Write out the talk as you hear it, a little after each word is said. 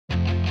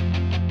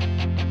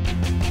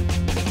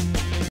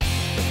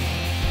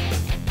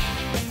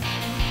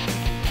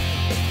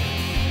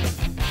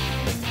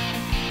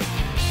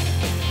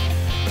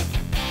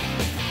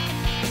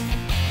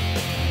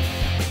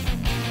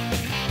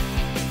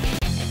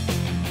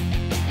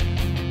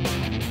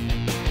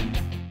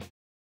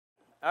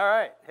All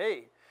right.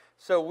 Hey,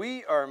 so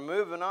we are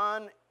moving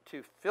on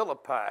to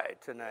Philippi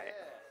tonight.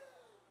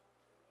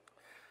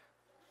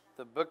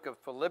 The book of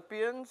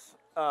Philippians.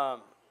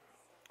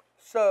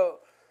 So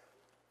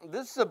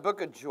this is a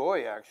book of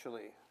joy,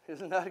 actually.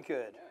 Isn't that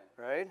good?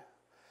 Right?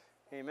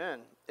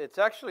 Amen. It's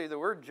actually the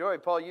word joy.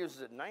 Paul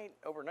uses it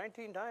over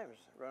 19 times.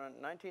 Around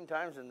 19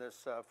 times in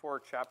this 4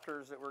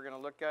 chapters that we're going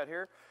to look at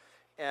here.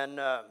 And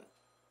a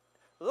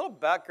little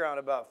background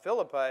about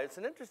Philippi. It's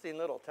an interesting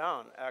little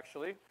town,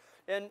 actually.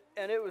 And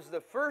it was the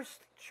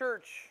first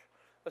church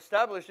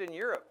established in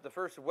Europe, the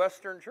first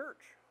Western church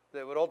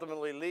that would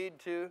ultimately lead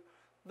to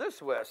this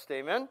West.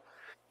 Amen.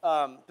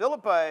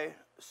 Philippi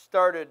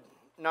started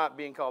not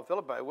being called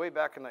Philippi way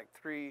back in like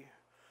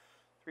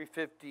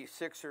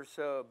 356 or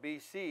so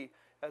BC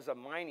as a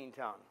mining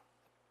town.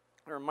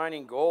 They were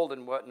mining gold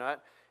and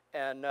whatnot.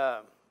 And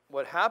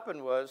what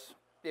happened was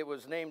it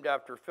was named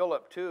after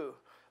Philip too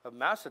of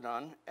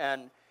Macedon.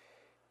 And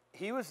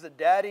he was the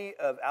daddy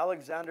of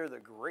Alexander the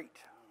Great.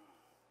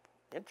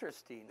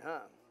 Interesting, huh?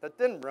 But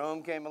then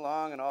Rome came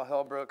along and all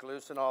hell broke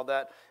loose and all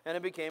that, and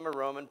it became a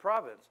Roman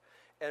province.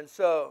 And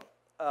so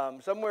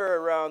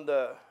somewhere around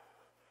the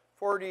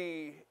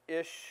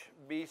 40-ish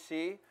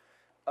BC,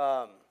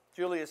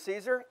 Julius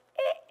Caesar,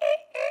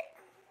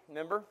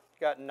 remember,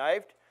 got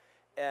knifed,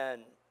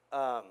 and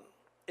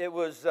there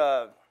was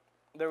a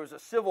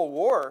civil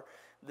war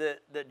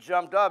that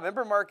jumped off.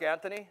 Remember Mark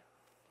Antony?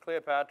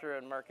 Cleopatra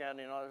and Mark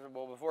Antony and all this.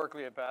 Well, before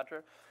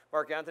Cleopatra,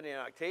 Mark Antony and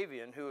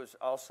Octavian, who was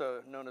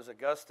also known as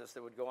Augustus,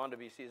 that would go on to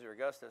be Caesar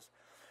Augustus,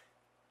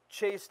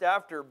 chased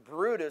after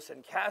Brutus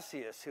and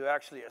Cassius, who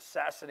actually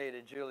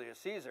assassinated Julius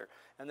Caesar.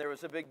 And there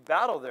was a big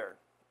battle there.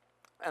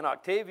 And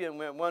Octavian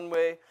went one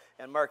way,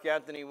 and Mark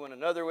Antony went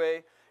another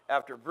way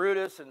after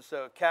Brutus. And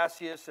so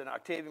Cassius and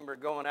Octavian were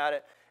going at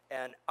it.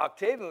 And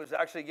Octavian was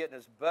actually getting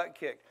his butt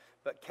kicked.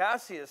 But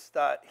Cassius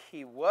thought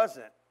he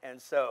wasn't.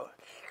 And so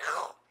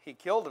he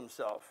killed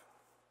himself.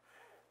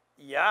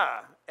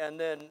 Yeah, and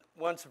then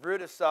once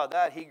Brutus saw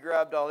that, he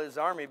grabbed all his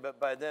army, but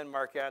by then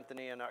Mark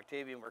Antony and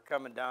Octavian were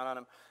coming down on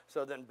him.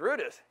 So then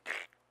Brutus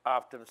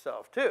offed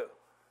himself too.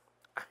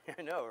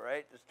 I know,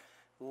 right? Just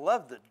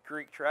love the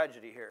Greek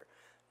tragedy here.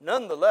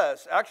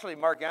 Nonetheless, actually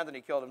Mark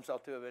Antony killed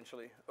himself too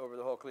eventually over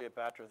the whole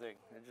Cleopatra thing.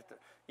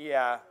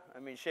 Yeah,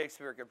 I mean,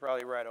 Shakespeare could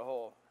probably write a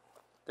whole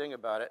thing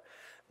about it.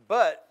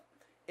 But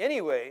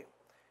anyway,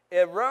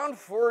 around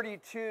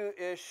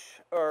 42-ish,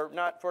 or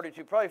not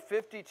 42, probably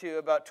 52,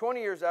 about 20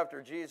 years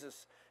after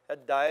Jesus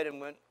had died and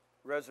went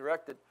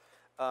resurrected,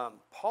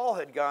 Paul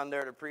had gone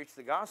there to preach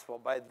the gospel.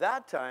 By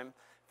that time,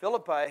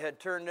 Philippi had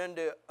turned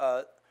into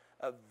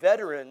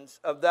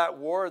veterans of that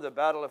war, the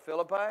Battle of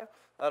Philippi.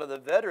 Out of the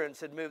veterans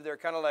had moved there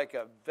kind of like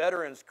a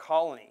veterans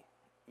colony,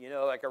 you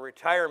know, like a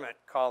retirement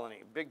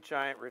colony, big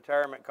giant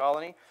retirement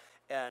colony,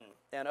 and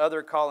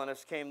other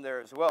colonists came there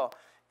as well.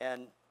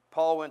 And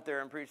Paul went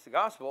there and preached the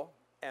gospel,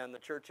 and the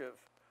church of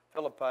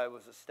Philippi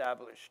was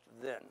established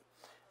then.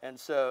 And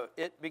so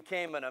it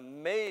became an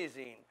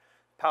amazing,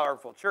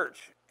 powerful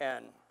church.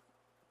 And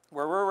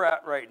where we're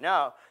at right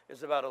now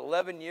is about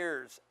 11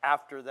 years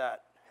after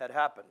that had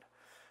happened.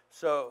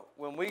 So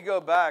when we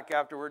go back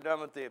after we're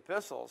done with the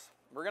epistles,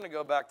 we're going to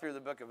go back through the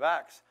book of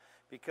Acts,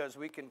 because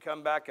we can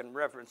come back and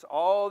reference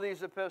all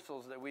these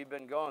epistles that we've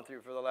been going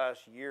through for the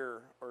last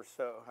year or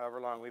so,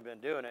 however long we've been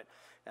doing it.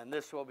 And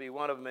this will be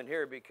one of them in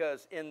here,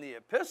 because in the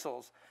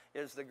epistles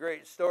is the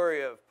great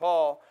story of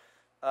Paul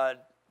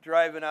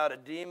driving out a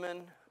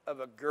demon of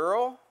a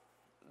girl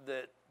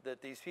that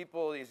these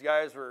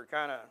guys were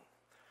kind of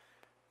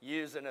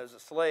using as a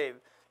slave,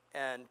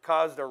 and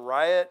caused a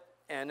riot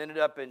and ended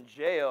up in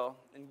jail,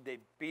 and they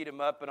beat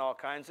him up and all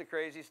kinds of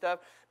crazy stuff.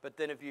 But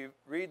then if you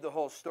read the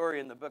whole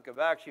story in the book of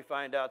Acts, you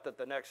find out that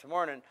the next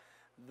morning,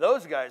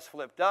 those guys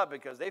flipped out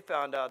because they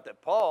found out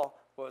that Paul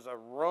was a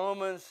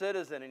Roman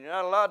citizen, and you're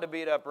not allowed to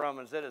beat up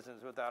Roman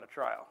citizens without a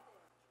trial.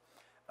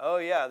 Oh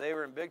yeah, they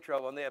were in big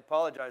trouble, and they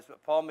apologized,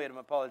 but Paul made them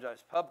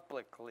apologize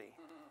publicly.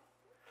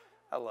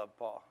 I love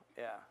Paul,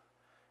 yeah.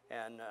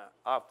 And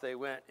off they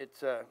went.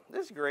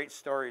 This is great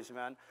stories,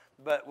 man.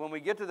 But when we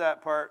get to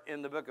that part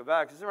in the book of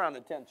Acts, it's around the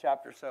 10th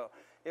chapter, so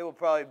it will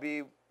probably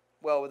be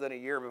well within a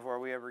year before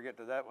we ever get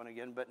to that one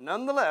again. But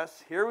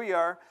nonetheless, here we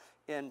are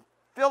in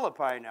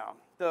Philippi now.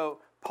 So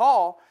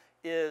Paul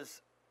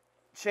is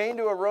chained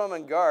to a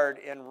Roman guard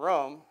in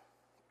Rome.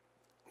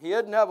 He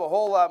doesn't have a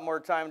whole lot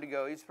more time to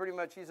go. He's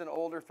an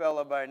older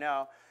fella by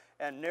now,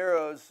 and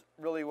Nero's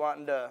really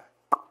wanting to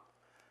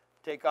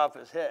take off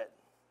his head.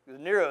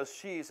 Nero's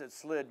cheese had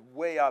slid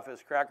way off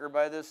his cracker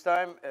by this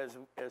time as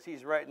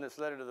he's writing this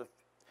letter to the...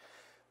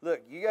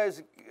 Look, you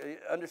guys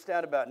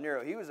understand about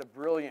Nero. He was a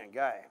brilliant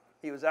guy.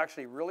 He was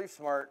actually really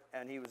smart,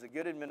 and he was a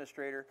good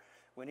administrator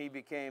when he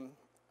became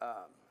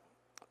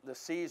the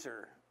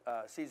Caesar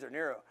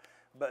Nero.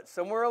 But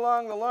somewhere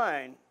along the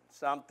line,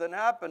 something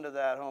happened to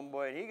that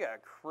homeboy, and he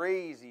got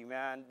crazy,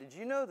 man. Did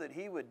you know that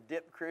he would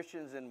dip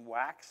Christians in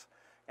wax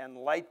and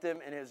light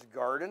them in his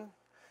garden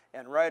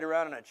and ride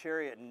around in a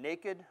chariot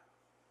naked?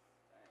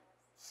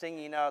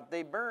 singing out,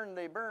 they burn,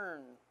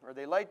 or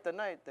they light the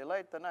night,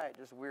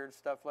 just weird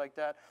stuff like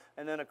that.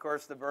 And then, of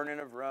course, the burning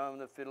of rum,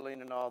 the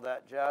fiddling and all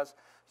that jazz.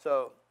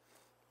 So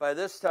by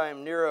this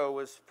time, Nero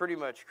was pretty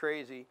much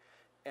crazy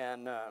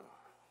and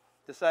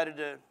decided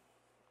to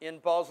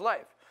end Paul's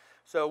life.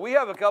 So we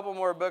have a couple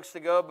more books to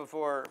go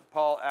before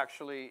Paul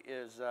actually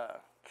is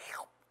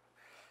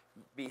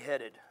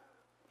beheaded.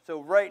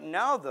 So right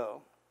now,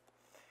 though,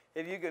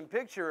 if you can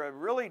picture a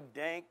really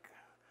dank,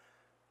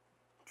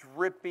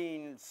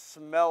 dripping,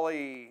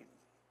 smelly,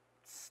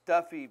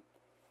 stuffy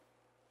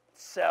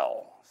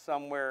cell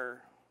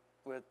somewhere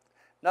with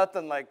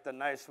nothing like the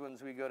nice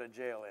ones we go to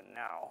jail in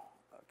now.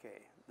 Okay,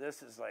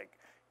 this is like,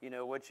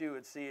 what you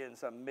would see in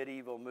some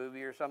medieval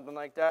movie or something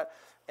like that,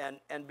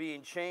 and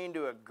being chained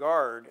to a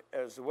guard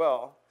as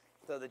well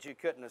so that you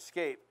couldn't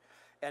escape.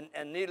 And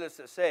needless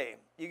to say,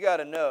 you got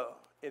to know,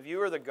 if you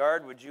were the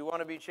guard, would you want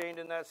to be chained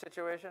in that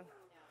situation?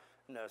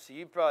 No, so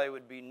you probably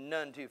would be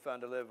none too fun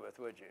to live with,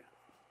 would you?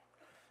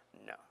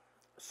 No.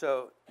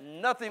 So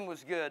nothing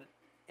was good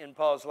in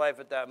Paul's life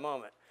at that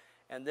moment.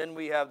 And then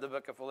we have the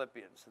book of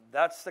Philippians.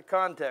 That's the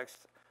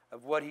context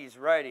of what he's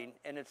writing,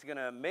 and it's going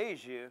to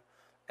amaze you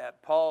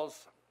at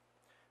Paul's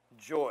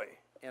joy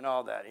in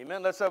all that.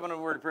 Amen. Let's open a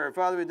word of prayer.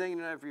 Father, we thank you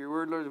tonight for your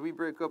word, Lord. As we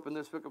break open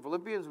this book of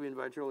Philippians, we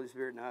invite your Holy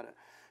Spirit now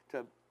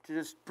to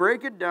just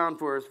break it down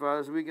for us,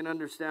 Father, so we can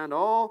understand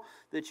all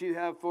that you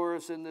have for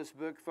us in this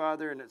book,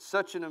 Father. And it's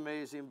such an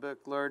amazing book,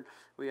 Lord.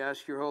 We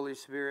ask your Holy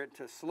Spirit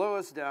to slow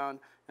us down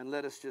and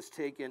let us just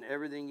take in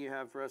everything you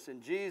have for us in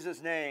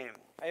Jesus' name.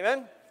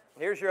 Amen.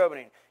 Here's your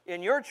opening.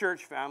 In your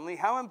church family,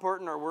 how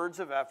important are words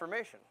of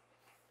affirmation?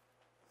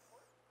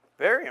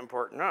 Very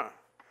important, huh?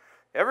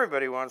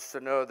 Everybody wants to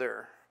know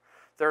they're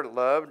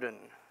loved and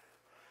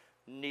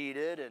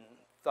needed and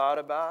thought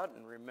about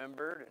and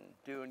remembered and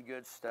doing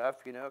good stuff,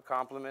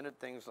 complimented,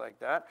 things like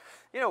that.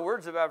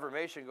 Words of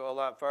affirmation go a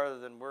lot farther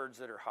than words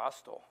that are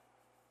hostile.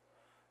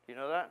 Do you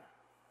know that?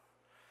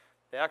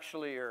 They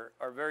actually are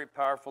very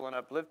powerful and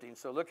uplifting.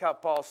 So look how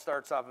Paul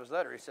starts off his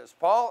letter. He says,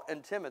 Paul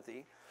and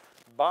Timothy,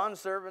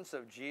 bondservants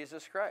of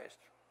Jesus Christ,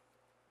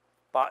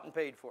 bought and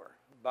paid for,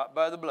 bought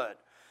by the blood,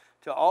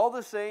 to all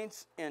the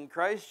saints in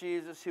Christ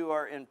Jesus who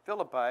are in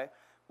Philippi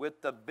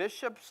with the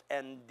bishops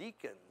and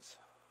deacons.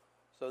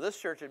 So this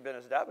church had been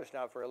established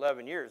now for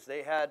 11 years.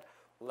 They had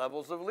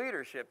levels of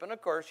leadership. And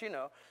of course,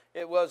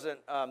 it wasn't,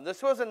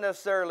 this wasn't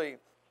necessarily,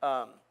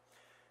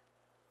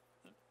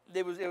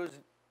 it was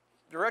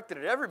directed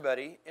at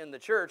everybody in the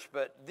church,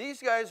 but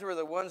these guys were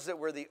the ones that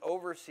were the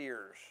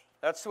overseers.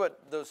 That's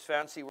what those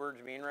fancy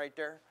words mean right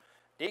there.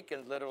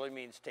 Deacon literally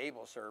means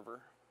table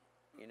server.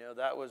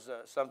 That was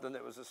something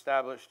that was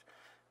established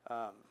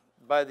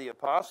by the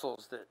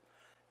apostles, that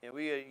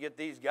we get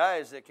these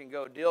guys that can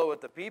go deal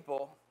with the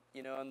people,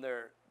 and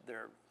their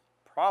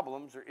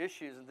problems or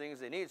issues and things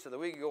they need, so that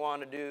we can go on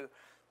to do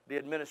the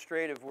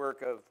administrative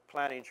work of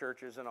planning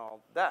churches and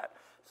all that.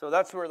 So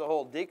that's where the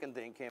whole deacon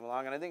thing came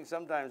along. And I think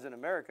sometimes in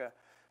America,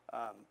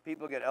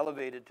 people get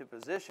elevated to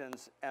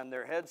positions and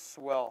their heads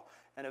swell.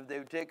 And if they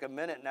would take a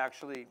minute and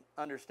actually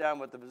understand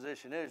what the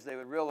position is, they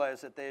would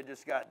realize that they had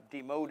just got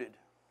demoted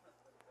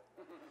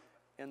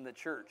in the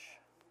church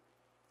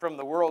from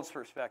the world's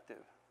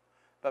perspective.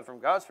 But from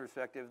God's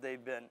perspective,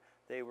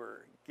 they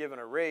were given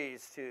a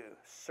raise to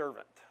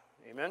servant.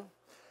 Amen?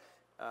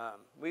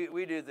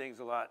 We do things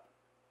a lot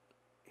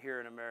here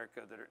in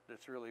America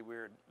that's really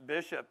weird.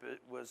 Bishop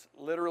was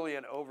literally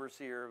an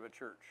overseer of a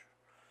church.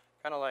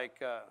 Kind of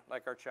like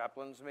our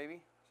chaplains,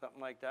 maybe,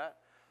 something like that.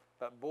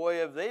 But boy,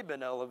 have they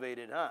been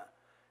elevated, huh?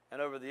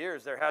 And over the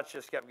years, their hats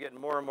just kept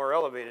getting more and more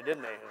elevated,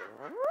 didn't they?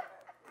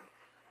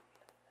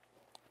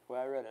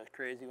 Well, I read a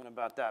crazy one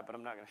about that, but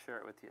I'm not going to share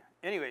it with you.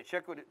 Anyway,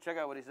 check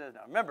out what he says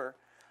now. Remember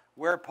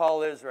where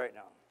Paul is right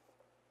now.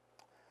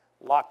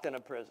 Locked in a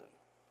prison.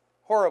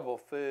 Horrible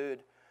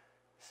food,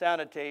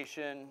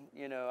 sanitation.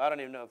 I don't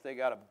even know if they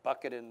got a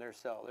bucket in their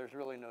cell. There's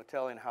really no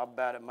telling how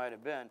bad it might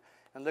have been.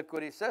 And look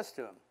what he says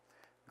to him.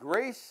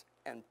 Grace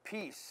and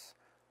peace.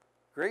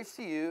 Grace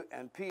to you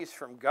and peace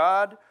from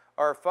God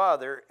our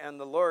Father and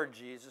the Lord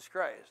Jesus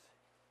Christ.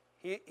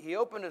 He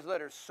opened his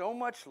letter so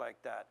much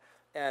like that.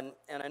 And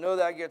I know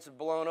that gets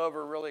blown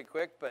over really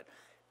quick,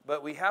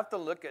 but we have to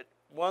look at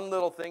one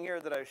little thing here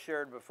that I've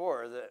shared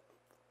before, that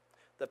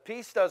the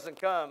peace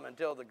doesn't come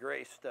until the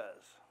grace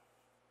does.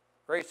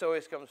 Grace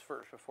always comes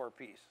first before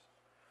peace.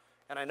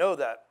 And I know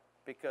that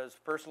because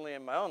personally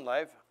in my own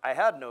life, I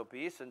had no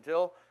peace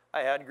until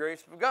I had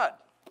grace from God.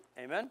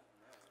 Amen?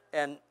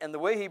 And the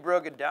way he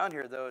broke it down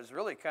here, though, is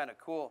really kind of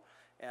cool.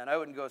 And I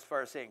wouldn't go as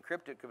far as saying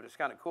cryptic, but it's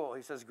kind of cool.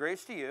 He says,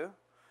 grace to you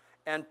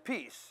and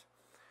peace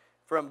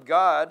from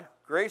God.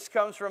 Grace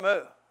comes from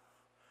who?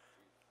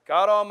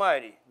 God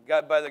Almighty.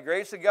 God, by the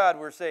grace of God,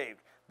 we're saved.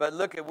 But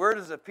look at, where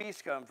does the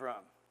peace come from?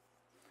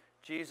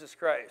 Jesus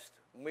Christ.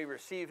 When we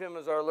receive him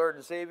as our Lord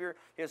and Savior,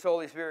 his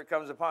Holy Spirit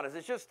comes upon us.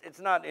 It's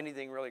not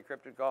anything really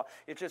cryptical.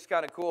 It's just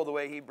kind of cool the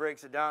way he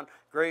breaks it down,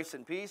 grace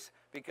and peace,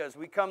 because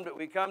we come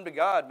to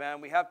God,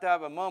 man. We have to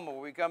have a moment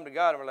where we come to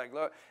God and we're like,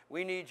 Lord,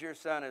 we need your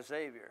Son as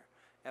Savior.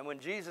 And when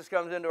Jesus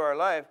comes into our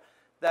life,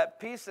 that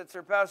peace that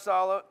surpasses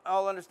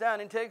all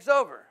understanding takes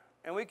over.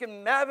 And we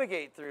can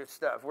navigate through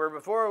stuff, where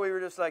before we were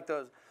just like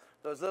those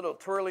little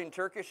twirling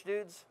Turkish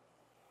dudes.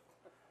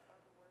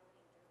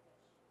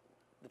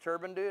 The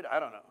turban dude? I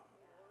don't know.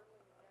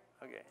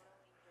 Okay.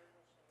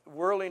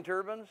 Whirling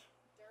turbans?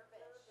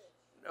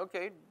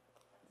 Okay.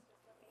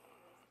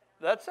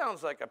 That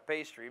sounds like a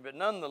pastry, but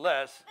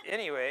nonetheless,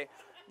 anyway,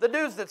 the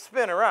dudes that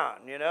spin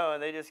around, you know,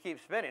 and they just keep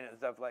spinning and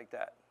stuff like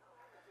that.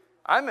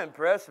 I'm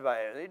impressed by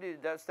it. They do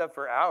that stuff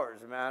for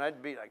hours, man.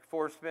 I'd be like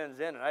 4 spins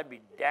in, and I'd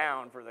be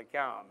down for the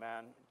count,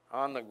 man,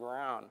 on the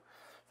ground.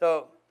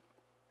 So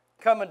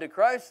coming to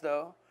Christ,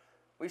 though,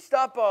 we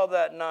stop all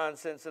that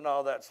nonsense and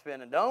all that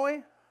spinning, don't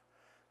we?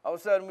 All of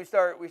a sudden, we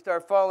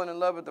start falling in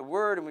love with the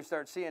Word, and we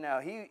start seeing how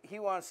He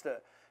wants to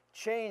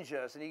change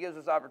us, and He gives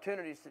us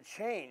opportunities to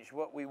change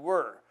what we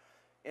were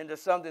into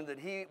something that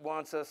He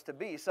wants us to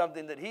be,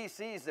 something that He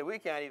sees that we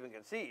can't even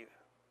conceive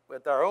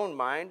with our own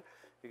mind,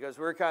 because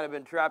we're kind of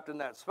been trapped in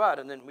that spot.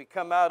 And then we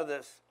come out of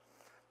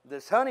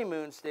this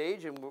honeymoon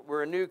stage, and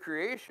we're a new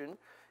creation,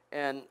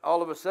 and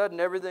all of a sudden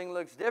everything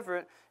looks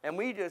different, and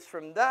we just,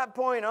 from that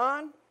point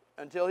on,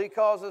 until He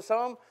calls us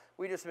home,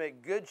 we just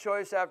make good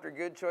choice after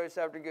good choice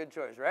after good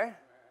choice, right?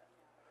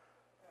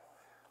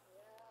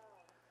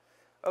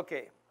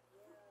 Okay.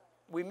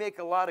 We make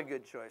a lot of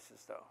good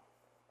choices, though,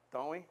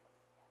 don't we?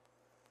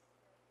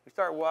 We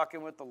start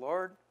walking with the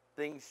Lord,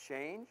 things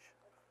change.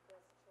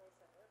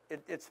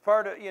 It's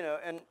part of, you know,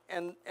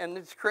 and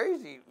it's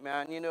crazy,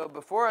 man. You know,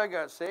 before I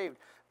got saved,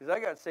 because I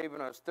got saved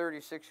when I was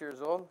 36 years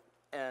old,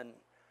 and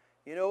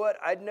you know what?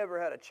 I'd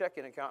never had a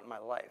checking account in my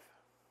life.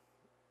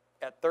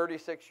 At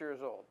 36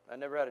 years old, I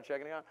never had a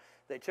checking account.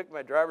 They took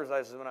my driver's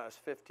license when I was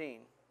 15,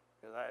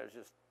 because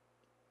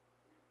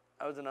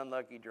I was an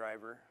unlucky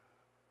driver,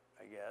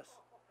 I guess.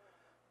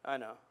 I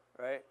know,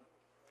 right?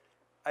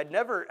 I'd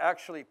never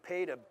actually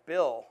paid a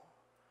bill,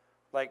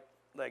 like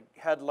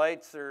had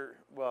lights or,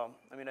 well,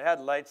 I mean, I had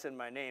lights in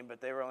my name,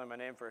 but they were only my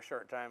name for a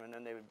short time, and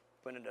then they would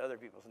put into other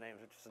people's names,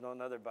 which is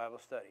another Bible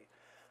study.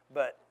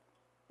 But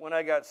when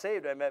I got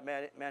saved, I met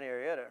Manny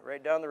Arrieta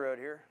right down the road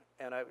here,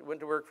 and I went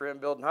to work for him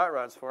building hot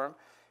rods for him,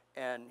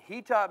 and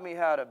he taught me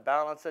how to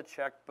balance a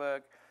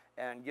checkbook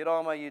and get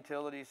all my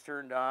utilities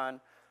turned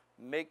on,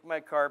 make my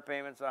car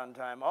payments on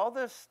time, all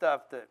this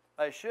stuff that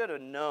I should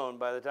have known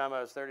by the time I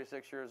was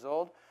 36 years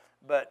old.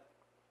 But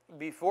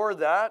before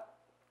that,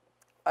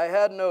 I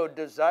had no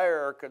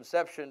desire or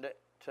conception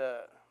to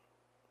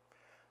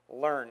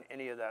learn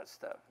any of that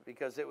stuff,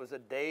 because it was a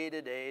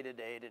day-to-day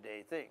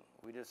thing.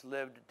 We just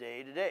lived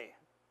day to day.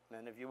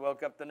 And if you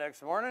woke up the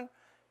next morning,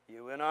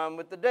 you went on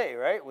with the day,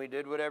 right? We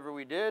did whatever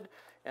we did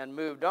and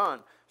moved on.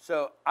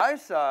 So I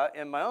saw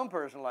in my own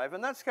personal life,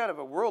 and that's kind of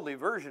a worldly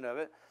version of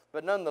it,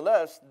 but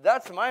nonetheless,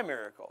 that's my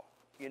miracle,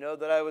 you know,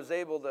 that I was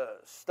able to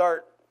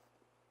start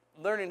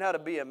learning how to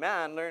be a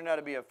man, learning how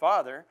to be a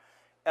father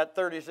at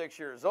 36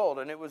 years old.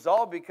 And it was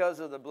all because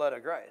of the blood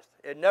of Christ.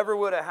 It never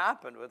would have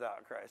happened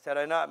without Christ. Had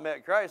I not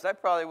met Christ, I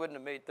probably wouldn't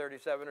have made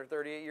 37 or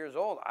 38 years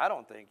old. I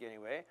don't think,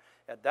 anyway,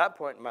 at that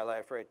point in my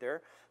life right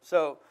there.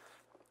 So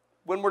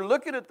when we're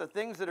looking at the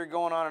things that are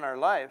going on in our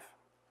life,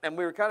 and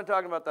we were kind of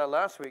talking about that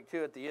last week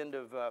too at the end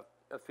of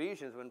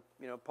Ephesians, when,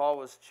 you know, Paul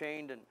was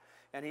chained,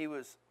 and he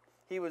was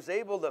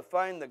able to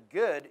find the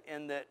good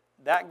in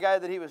that guy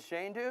that he was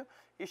chained to.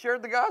 He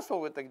shared the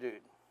gospel with the dude,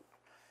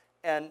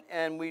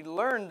 and we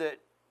learned that,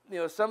 you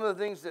know, some of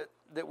the things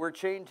that we're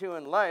chained to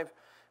in life,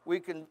 we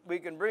can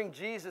bring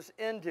Jesus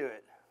into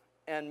it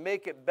and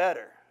make it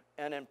better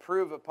and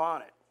improve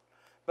upon it.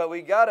 But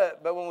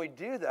when we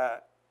do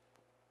that,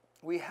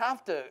 we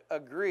have to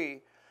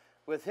agree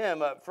with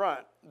him up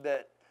front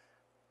that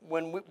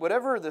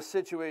whatever the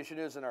situation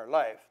is in our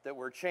life that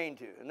we're chained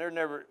to, and we're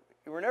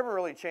never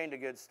really chained to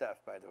good stuff,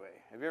 by the way.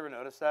 Have you ever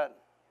noticed that?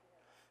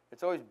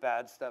 It's always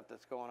bad stuff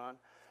that's going on.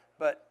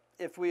 But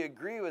if we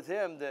agree with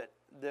him that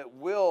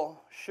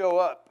we'll show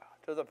up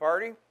to the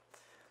party,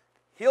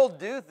 he'll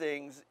do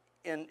things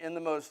in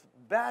the most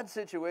bad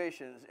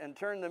situations and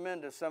turn them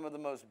into some of the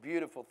most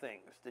beautiful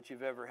things that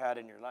you've ever had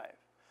in your life.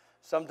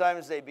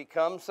 Sometimes they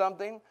become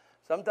something.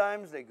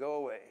 Sometimes they go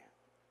away.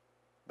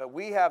 But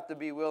we have to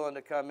be willing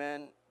to come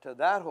in to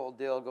that whole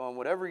deal going,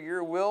 whatever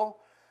your will,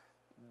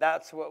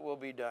 that's what will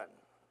be done.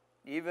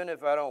 Even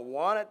if I don't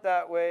want it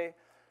that way,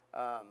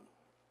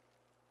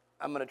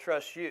 I'm going to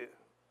trust you.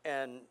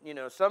 And, you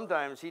know,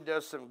 sometimes he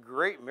does some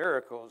great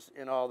miracles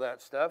in all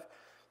that stuff.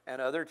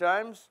 And other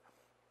times,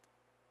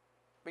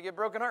 we get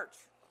broken hearts.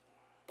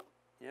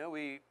 You know,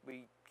 we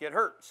get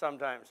hurt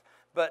sometimes.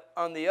 But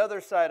on the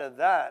other side of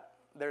that,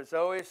 there's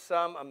always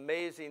some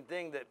amazing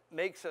thing that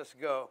makes us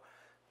go,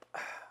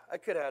 I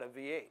could have had a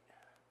V8.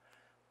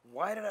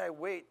 Why did I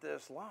wait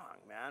this long,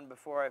 man,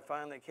 before I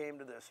finally came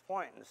to this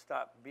point and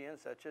stopped being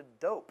such a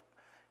dope?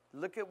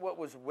 Look at what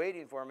was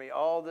waiting for me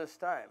all this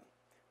time.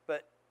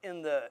 But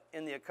in the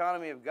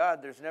economy of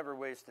God, there's never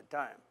wasted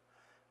time.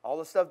 All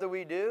the stuff that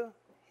we do,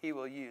 he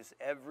will use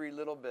every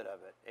little bit of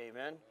it.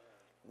 Amen?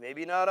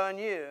 Maybe not on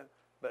you,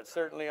 but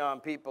certainly on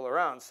people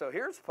around. So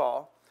here's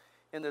Paul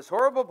in this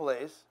horrible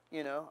place.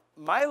 You know,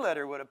 my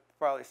letter would have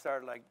probably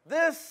started like,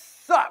 "This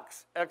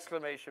sucks!"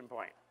 Exclamation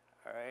point.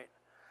 All right?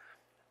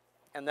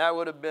 And that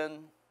would have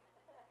been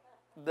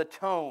the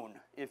tone,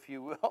 if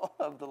you will,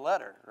 of the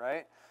letter,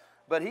 right?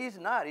 But he's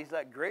not. He's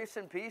like, "Grace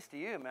and peace to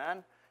you,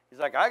 man." He's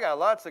like, "I got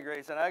lots of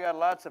grace and I got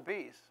lots of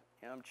peace.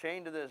 You know, I'm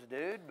chained to this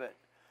dude, but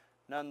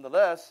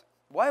nonetheless,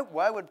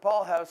 why would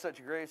Paul have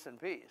such grace and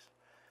peace?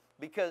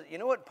 Because you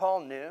know what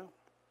Paul knew?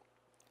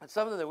 It's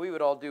something that we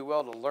would all do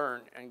well to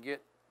learn and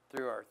get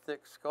through our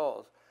thick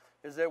skulls,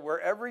 is that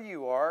wherever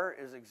you are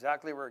is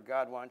exactly where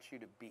God wants you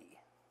to be.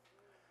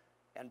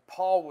 And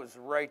Paul was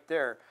right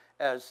there.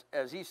 As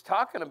he's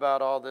talking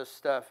about all this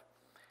stuff,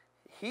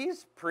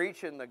 he's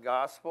preaching the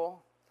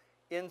gospel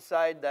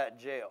inside that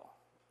jail.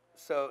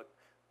 So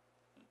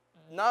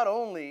not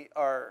only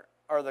are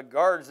the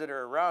guards that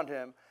are around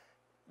him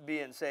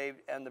being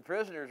saved and the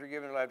prisoners are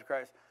giving their life to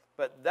Christ,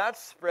 but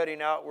that's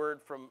spreading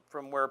outward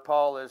from where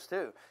Paul is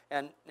too.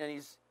 And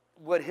he's,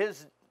 what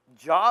his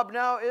job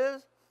now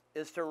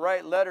is to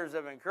write letters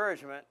of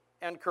encouragement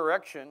and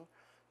correction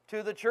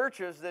to the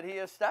churches that he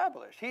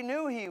established. He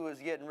knew he was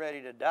getting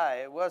ready to die.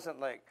 It wasn't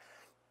like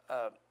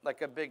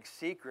a big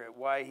secret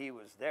why he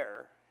was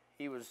there.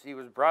 He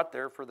was brought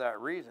there for that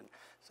reason.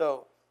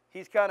 So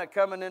he's kind of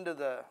coming into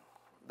the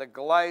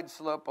glide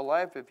slope of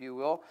life, if you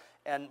will,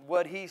 and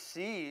what he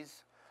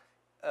sees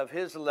of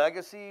his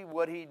legacy,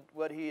 what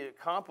he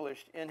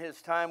accomplished in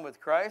his time with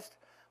Christ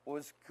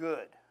was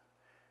good.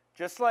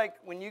 Just like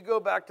when you go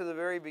back to the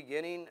very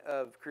beginning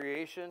of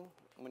creation,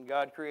 when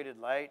God created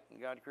light and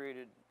God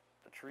created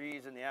the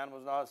trees and the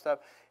animals and all that stuff,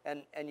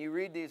 and you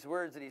read these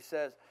words that he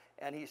says,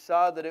 and he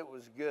saw that it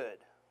was good,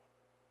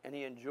 and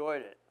he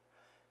enjoyed it.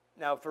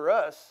 Now for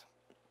us,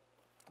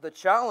 the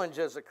challenge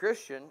as a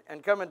Christian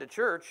and coming to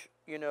church,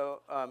 you know,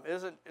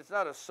 it's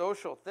not a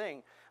social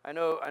thing. I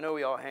know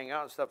we all hang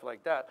out and stuff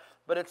like that,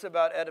 but it's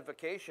about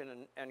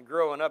edification and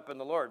growing up in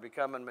the Lord,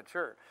 becoming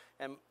mature.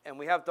 And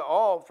we have to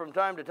all, from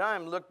time to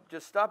time,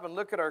 just stop and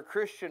look at our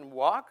Christian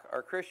walk,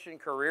 our Christian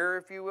career,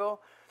 if you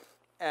will.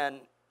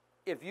 And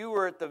if you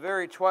were at the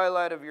very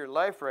twilight of your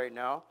life right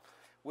now,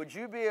 would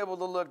you be able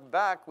to look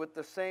back with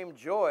the same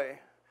joy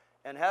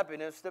and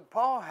happiness that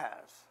Paul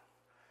has,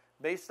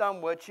 based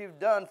on what you've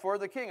done for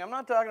the King? I'm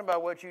not talking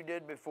about what you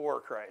did before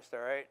Christ,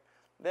 all right?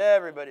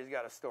 Everybody's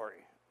got a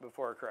story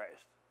before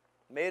Christ.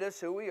 Made us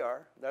who we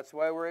are. That's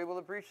why we're able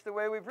to preach the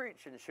way we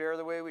preach and share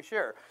the way we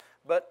share.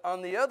 But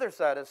on the other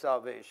side of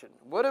salvation,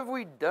 what have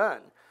we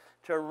done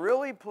to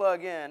really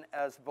plug in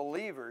as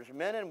believers,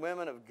 men and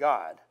women of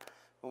God,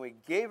 when we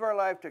gave our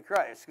life to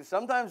Christ? Because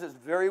sometimes it's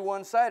very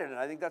one-sided, and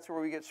I think that's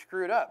where we get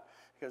screwed up.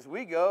 Because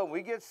we go and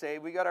we get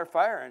saved, we got our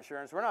fire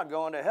insurance, we're not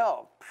going to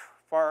hell.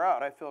 Far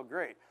out, I feel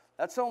great.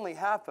 That's only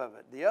half of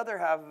it. The other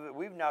half of it,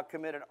 we've now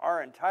committed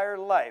our entire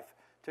life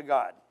to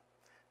God,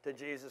 to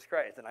Jesus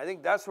Christ. And I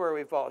think that's where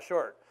we fall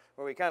short,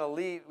 where we kind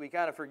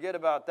of forget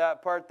about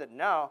that part, that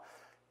now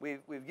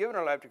we've given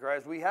our life to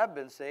Christ, we have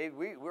been saved,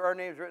 our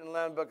name's written in the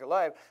Lamb Book of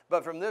Life,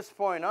 but from this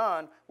point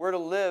on, we're to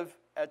live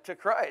to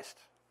Christ.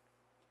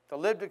 To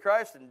live to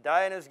Christ and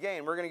die in his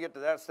gain. We're going to get to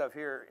that stuff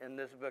here in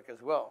this book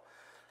as well.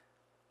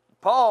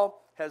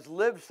 Paul has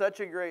lived such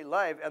a great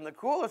life, and the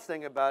coolest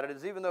thing about it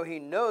is, even though he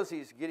knows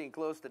he's getting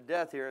close to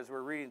death here as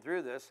we're reading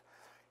through this,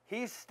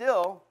 he's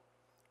still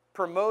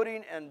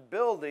promoting and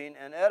building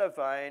and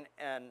edifying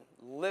and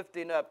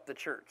lifting up the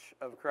church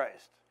of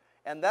Christ.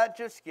 And that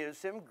just gives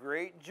him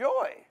great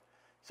joy.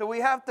 So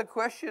we have to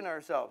question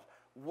ourselves,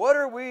 what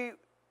are we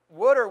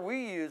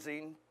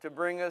using to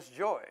bring us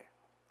joy?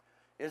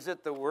 Is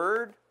it the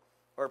word,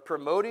 or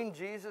promoting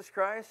Jesus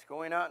Christ,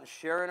 going out and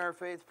sharing our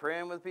faith,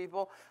 praying with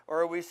people?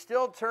 Or are we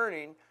still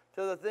turning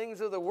to the things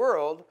of the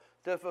world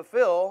to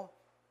fulfill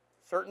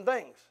certain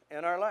things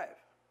in our life?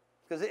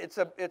 Because it's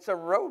a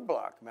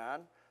roadblock,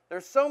 man.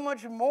 There's so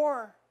much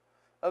more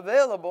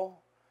available,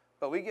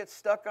 but we get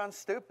stuck on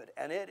stupid,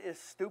 and it is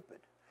stupid.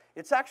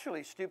 It's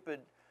actually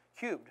stupid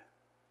cubed.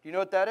 Do you know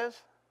what that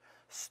is?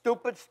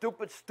 Stupid,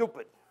 stupid,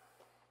 stupid.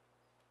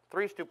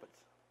 3 stupids.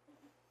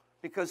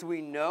 Because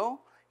we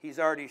know he's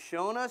already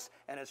shown us,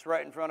 and it's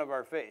right in front of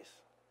our face.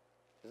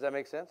 Does that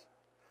make sense?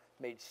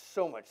 Made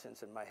so much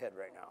sense in my head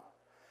right now.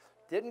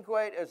 Didn't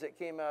quite as it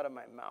came out of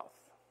my mouth.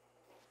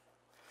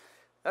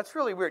 That's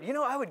really weird. You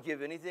know, I would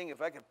give anything if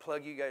I could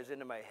plug you guys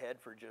into my head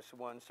for just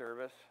one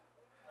service.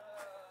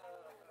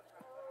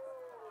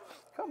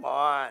 Come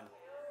on.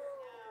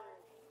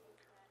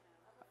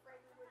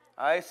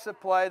 I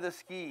supply the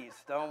skis.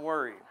 Don't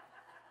worry.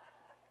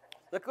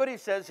 Look what he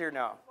says here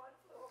now.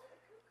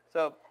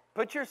 So,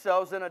 put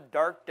yourselves in a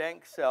dark,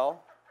 dank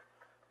cell.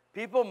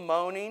 People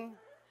moaning,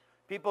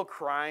 people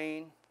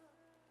crying,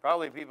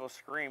 probably people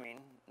screaming,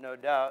 no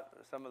doubt,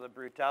 some of the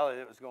brutality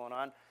that was going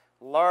on.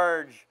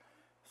 Large,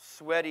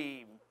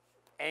 sweaty,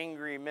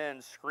 angry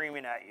men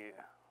screaming at you,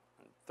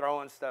 and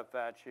throwing stuff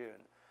at you.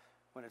 And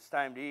when it's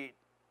time to eat,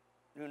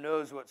 who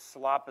knows what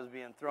slop is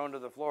being thrown to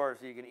the floor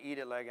so you can eat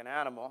it like an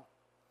animal,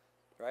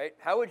 right?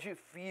 How would you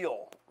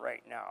feel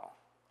right now?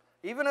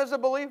 Even as a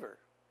believer,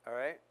 all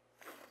right?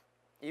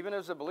 Even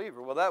as a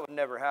believer. Well, that would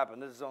never happen.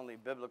 This is only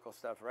biblical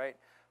stuff, right?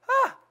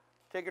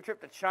 Take a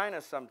trip to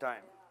China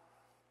sometime,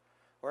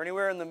 or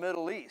anywhere in the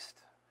Middle East,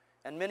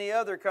 and many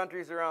other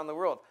countries around the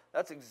world.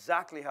 That's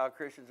exactly how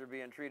Christians are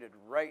being treated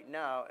right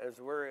now as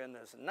we're in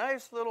this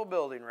nice little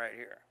building right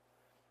here.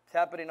 It's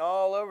happening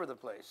all over the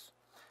place.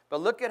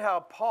 But look at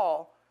how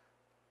Paul,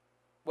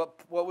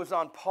 what was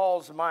on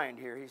Paul's mind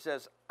here. He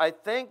says, I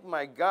thank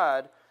my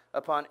God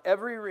upon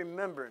every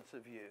remembrance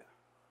of you.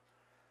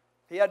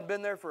 He hadn't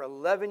been there for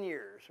 11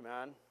 years,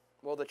 man.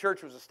 Well, the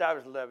church was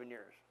established 11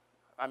 years.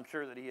 I'm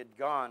sure that he had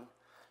gone.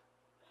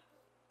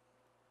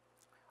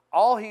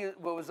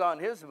 What was on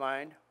his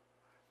mind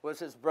was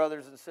his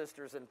brothers and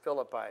sisters in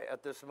Philippi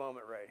at this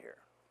moment right here,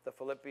 the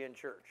Philippian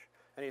church.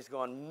 And he's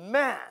going,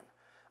 man,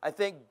 I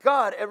thank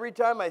God every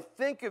time I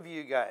think of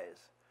you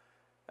guys.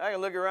 I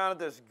can look around at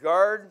this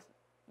guard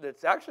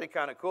that's actually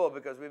kind of cool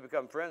because we've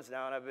become friends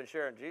now, and I've been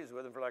sharing Jesus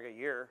with him for like a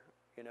year,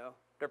 you know.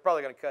 They're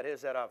probably going to cut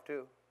his head off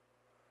too.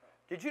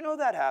 Did you know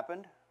that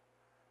happened?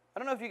 I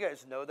don't know if you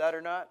guys know that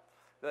or not,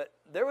 but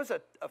there was a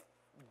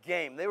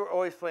game. They were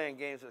always playing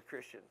games with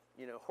Christians,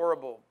 you know,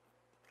 horrible,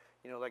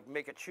 you know, like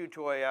make a chew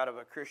toy out of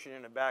a Christian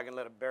in a bag and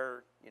let a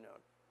bear, you know,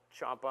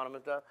 chomp on them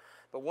and stuff.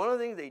 But one of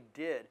the things they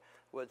did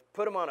was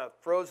put them on a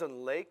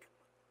frozen lake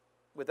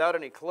without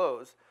any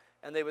clothes,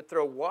 and they would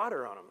throw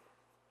water on them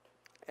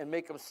and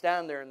make them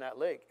stand there in that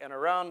lake. And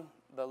around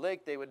the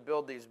lake, they would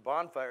build these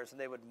bonfires, and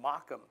they would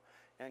mock them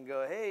and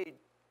go, hey,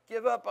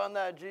 give up on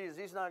that Jesus.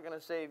 He's not going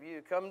to save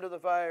you. Come to the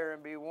fire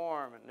and be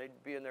warm. And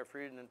they'd be in there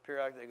freezing, and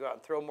periodically they'd go out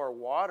and throw more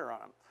water on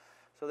them.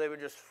 So they would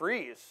just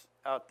freeze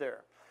out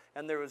there.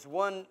 And there was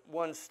one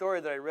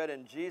story that I read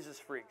in Jesus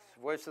Freaks,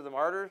 Voice of the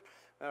Martyrs.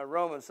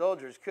 Roman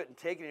soldiers couldn't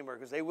take it anymore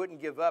because they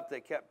wouldn't give up.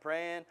 They kept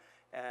praying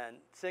and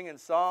singing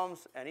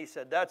psalms. And he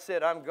said, that's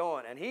it, I'm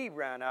going. And he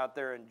ran out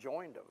there and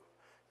joined them.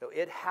 So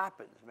it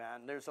happens,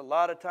 man. There's a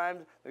lot of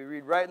times we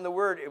read right in the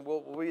Word, and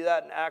we'll read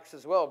that in Acts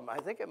as well. I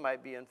think it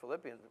might be in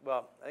Philippians.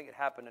 Well, I think it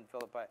happened in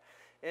Philippi.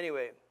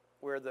 Anyway,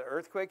 where the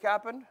earthquake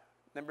happened,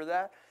 remember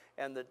that?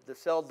 And the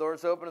cell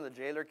doors opened, and the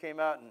jailer came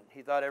out, and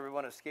he thought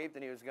everyone escaped,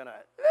 and he was going to...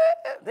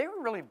 They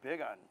were really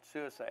big on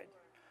suicide,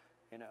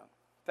 you know.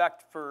 In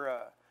fact,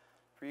 for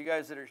you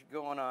guys that are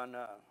going on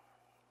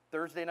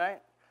Thursday night,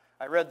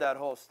 I read that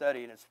whole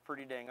study, and it's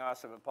pretty dang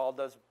awesome. And Paul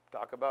does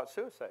talk about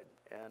suicide,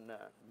 and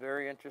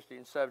very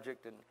interesting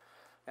subject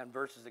and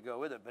verses that go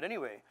with it. But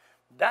anyway,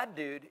 that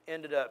dude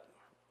ended up,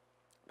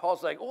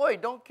 Paul's like, oi,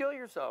 don't kill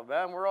yourself,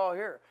 man. We're all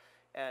here.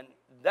 And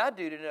that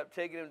dude ended up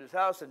taking him to his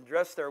house and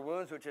dressed their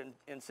wounds, which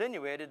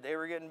insinuated they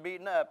were getting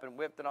beaten up and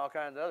whipped and all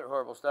kinds of other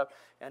horrible stuff.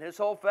 And his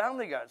whole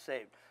family got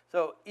saved.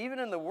 So even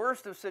in the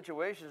worst of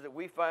situations that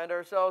we find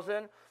ourselves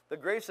in, the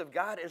grace of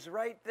God is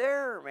right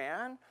there,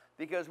 man.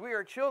 Because we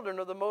are children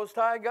of the Most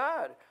High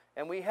God.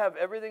 And we have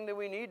everything that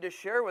we need to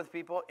share with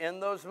people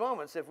in those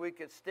moments if we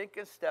could stink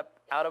a step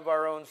out of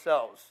our own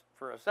selves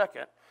for a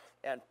second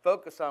and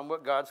focus on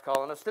what God's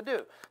calling us to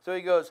do. So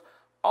he goes,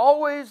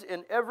 always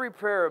in every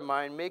prayer of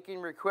mine,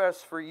 making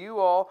requests for you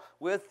all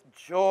with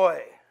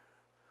joy.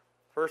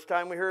 First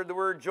time we heard the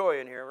word joy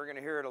in here. We're going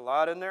to hear it a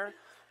lot in there.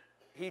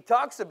 He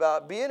talks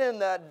about being in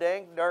that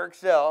dank, dark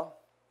cell,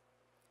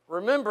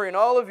 remembering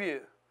all of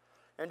you,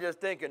 and just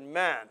thinking,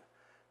 man,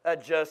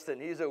 that Justin,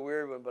 he's a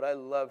weird one, but I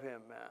love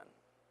him, man.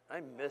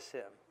 I miss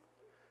him.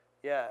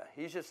 Yeah,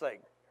 he's just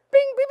like,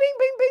 bing, bing, bing,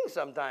 bing, bing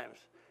sometimes.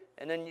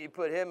 And then you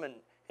put him and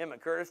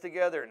Curtis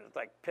together, and it's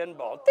like pinball.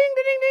 Ding,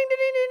 ding, ding, ding, ding,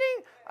 ding,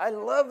 ding. I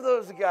love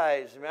those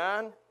guys,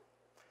 man.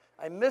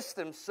 I miss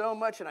them so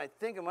much, and I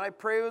think when I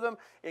pray with them,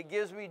 it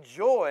gives me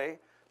joy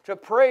to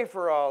pray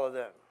for all of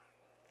them.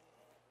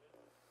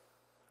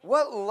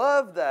 What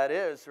love that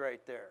is right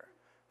there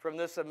from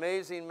this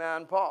amazing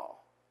man, Paul.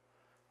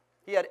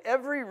 He had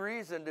every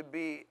reason to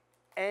be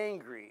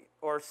angry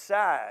or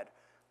sad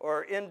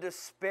or in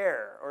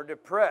despair or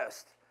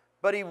depressed,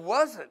 but he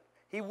wasn't.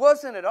 He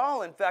wasn't at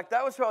all. In fact,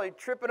 that was probably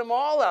tripping them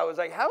all out. I was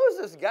like, how is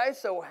this guy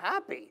so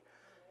happy?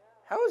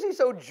 How is he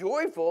so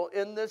joyful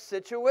in this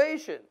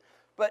situation?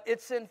 But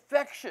it's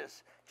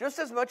infectious. Just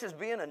as much as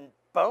being a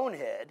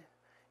bonehead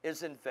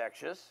is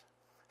infectious,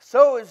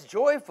 so is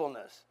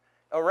joyfulness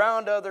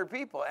around other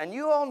people. And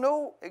you all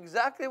know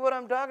exactly what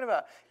I'm talking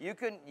about. You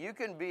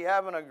can be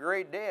having a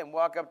great day and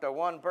walk up to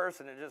one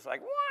person and just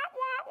like, wah,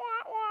 wah,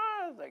 wah,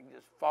 wah. It's like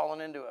just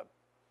falling into a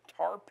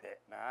tar pit,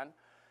 man.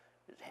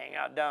 Just hang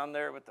out down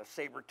there with the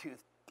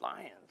saber-toothed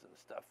lions and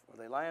stuff. Were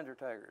they lions or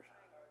tigers?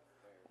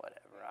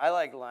 Whatever. I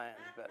like lions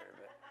better.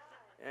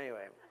 But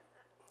anyway,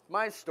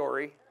 my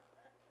story,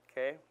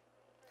 okay?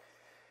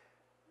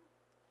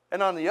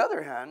 And on the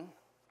other hand,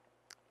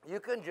 you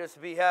can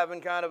just be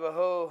having kind of a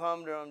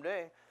ho-hum-drum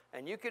day,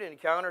 and you could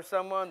encounter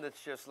someone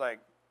that's just like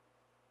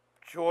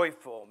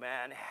joyful,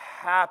 man,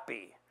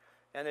 happy.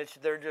 And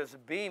they're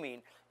just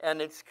beaming.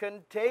 And it's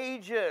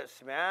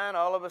contagious, man.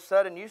 All of a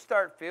sudden, you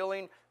start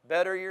feeling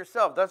better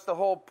yourself. That's the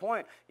whole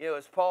point.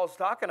 As Paul's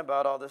talking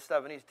about all this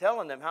stuff, and he's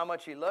telling them how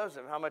much he loves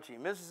them, how much he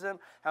misses them,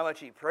 how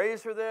much he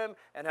prays for them,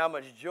 and how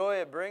much joy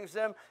it brings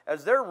them.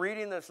 As they're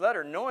reading this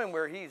letter, knowing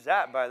where he's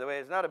at, by the way,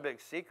 it's not a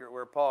big secret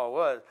where Paul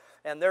was,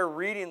 and they're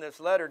reading this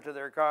letter to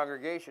their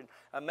congregation.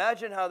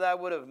 Imagine how that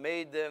would have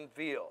made them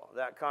feel,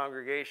 that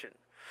congregation.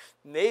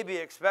 Maybe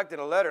expecting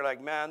a letter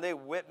like, man, they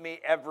whip me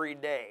every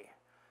day.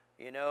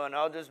 And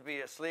I'll just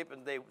be asleep,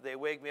 and they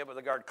wake me up with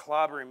a guard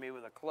clobbering me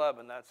with a club,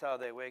 and that's how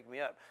they wake me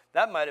up.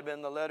 That might have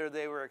been the letter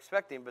they were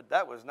expecting, but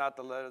that was not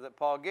the letter that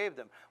Paul gave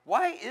them.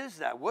 Why is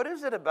that? What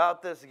is it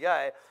about this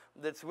guy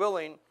that's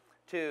willing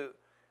to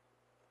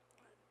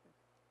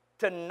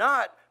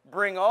not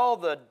bring all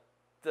the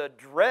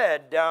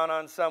dread down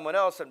on someone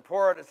else and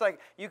pour it? It's like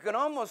you can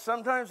almost,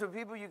 sometimes with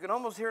people, you can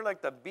almost hear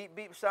like the beep,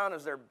 beep sound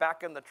as they're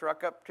backing the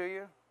truck up to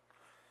you.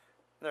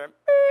 They're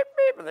beep,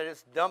 beep, and they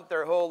just dump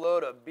their whole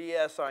load of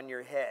BS on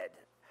your head.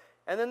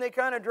 And then they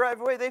kind of drive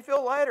away. They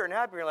feel lighter and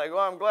happier. You're like,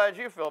 well, I'm glad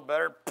you feel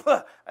better.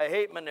 Puh, I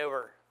hate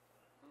manure.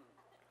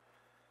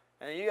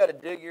 And you got to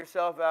dig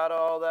yourself out of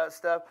all that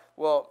stuff.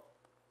 Well,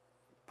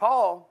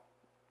 Paul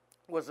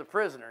was a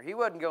prisoner. He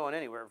wasn't going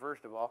anywhere,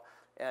 first of all.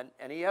 And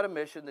he had a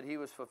mission that he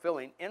was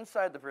fulfilling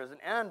inside the prison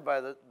and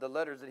by the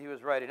letters that he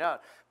was writing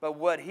out. But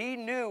what he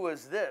knew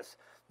was this.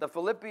 The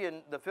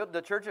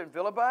church in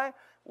Philippi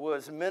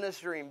was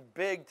ministering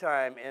big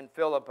time in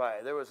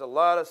Philippi. There was a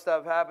lot of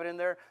stuff happening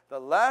there. The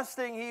last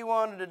thing he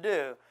wanted to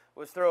do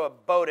was throw a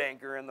boat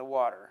anchor in the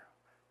water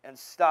and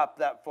stop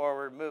that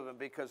forward movement,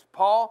 because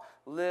Paul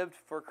lived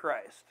for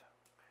Christ.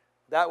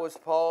 That was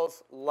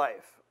Paul's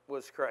life,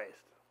 was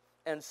Christ.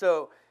 And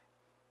so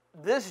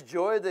this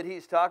joy that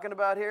he's talking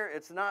about here,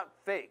 it's not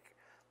fake.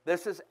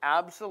 This is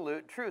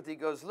absolute truth. He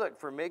goes, look,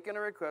 for making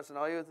a request,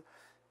 and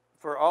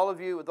for all of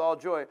you with all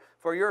joy,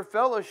 for your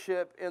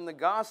fellowship in the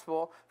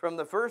gospel from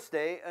the first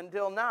day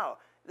until now.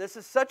 This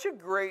is such a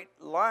great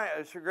line,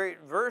 it's a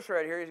great verse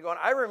right here. He's going,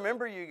 I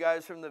remember you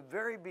guys from the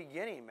very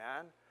beginning,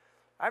 man.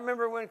 I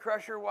remember when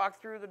Crusher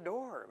walked through the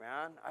door,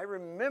 man. I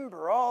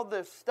remember all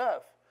this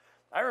stuff.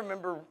 I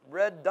remember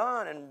Red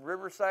Dawn and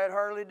Riverside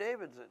Harley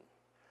Davidson.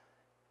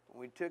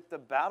 We took the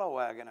battle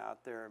wagon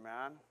out there,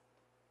 man.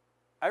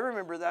 I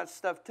remember that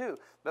stuff too.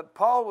 But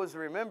Paul was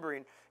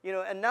remembering,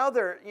 and now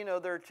they're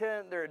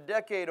a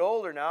decade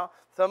older now.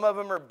 Some of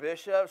them are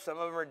bishops, some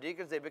of them are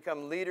deacons. They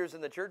become leaders in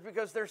the church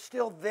because they're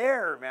still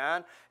there,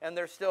 man. And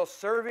they're still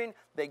serving.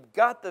 They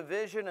got the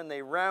vision and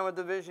they ran with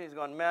the vision. He's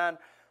going, man,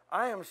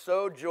 I am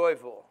so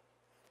joyful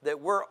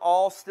that we're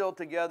all still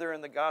together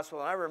in the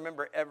gospel. And I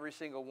remember every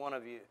single one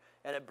of you.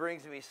 And it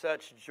brings me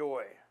such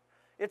joy.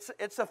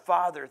 It's a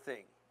father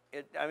thing.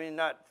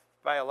 Not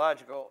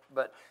biological,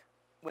 but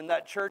when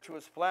that church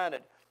was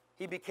planted,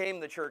 he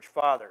became the church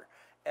father.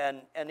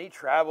 And he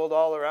traveled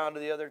all around to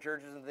the other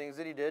churches and things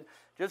that he did,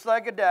 just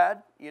like a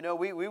dad.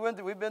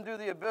 We've been through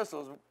the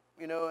epistles.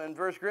 In 1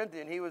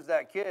 Corinthians, he was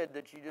that kid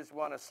that you just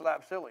want to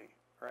slap silly,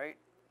 right?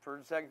 1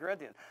 and 2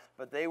 Corinthians.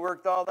 But they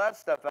worked all that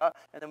stuff out.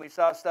 And then we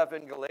saw stuff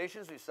in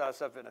Galatians. We saw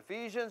stuff in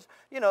Ephesians.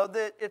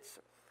 That it's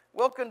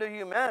welcome to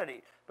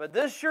humanity. But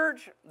this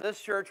church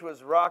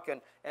was rocking,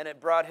 and it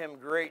brought him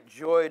great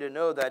joy to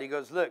know that. He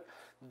goes, look,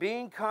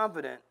 being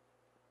confident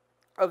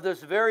of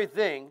this very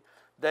thing,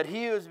 that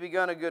he who has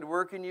begun a good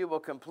work in you will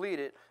complete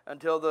it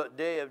until the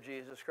day of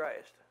Jesus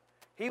Christ.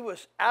 He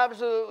was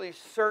absolutely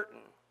certain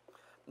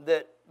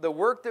that the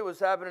work that was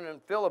happening in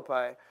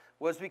Philippi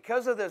was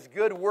because of this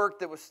good work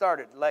that was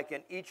started. Like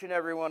in each and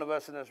every one of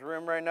us in this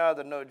room right now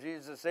that know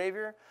Jesus as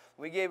Savior,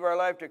 we gave our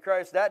life to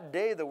Christ. That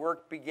day the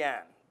work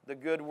began. The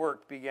good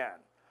work began.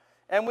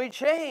 And we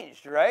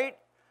changed, right?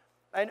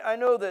 I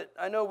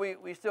know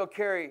we still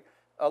carry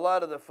a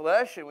lot of the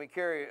flesh, and we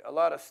carry a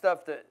lot of stuff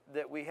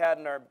that we had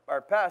in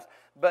our past,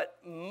 but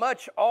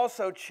much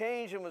also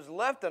changed and was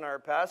left in our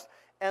past,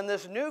 and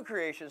this new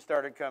creation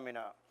started coming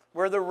out,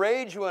 where the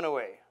rage went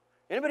away.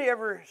 Anybody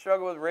ever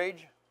struggle with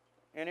rage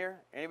in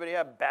here? Anybody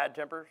have bad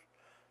tempers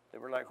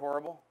that were like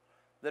horrible,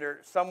 that are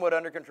somewhat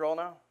under control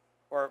now,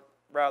 or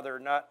rather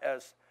not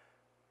as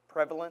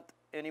prevalent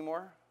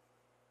anymore?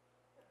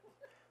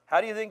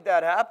 How do you think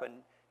that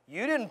happened?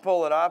 You didn't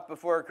pull it off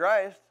before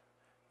Christ.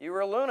 You were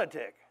a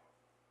lunatic.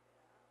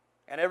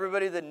 And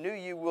everybody that knew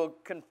you will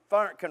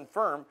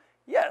confirm,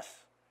 yes,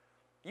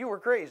 you were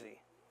crazy.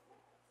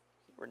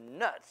 You were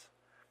nuts.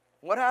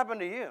 What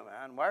happened to you,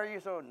 man? Why are you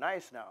so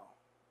nice now?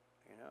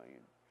 You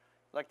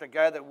like the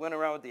guy that went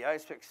around with the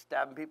ice pick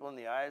stabbing people in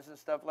the eyes and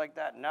stuff like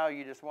that. Now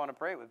you just want to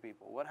pray with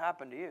people. What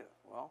happened to you?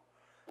 Well,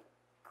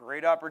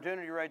 great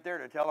opportunity right there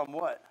to tell them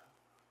what?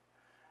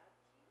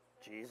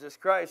 Jesus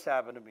Christ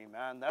happened to me,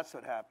 man. That's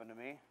what happened to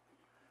me.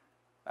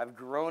 I've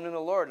grown in the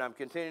Lord, and I'm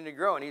continuing to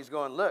grow. And he's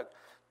going, look,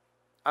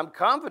 I'm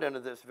confident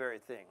of this very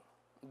thing,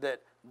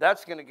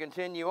 that's going to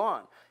continue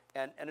on,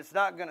 and it's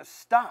not going to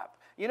stop.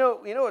 You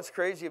know what's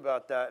crazy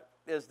about that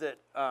is that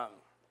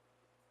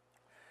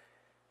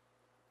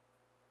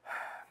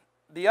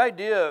the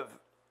idea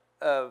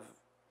of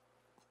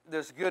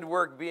this good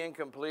work being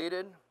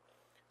completed,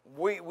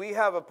 we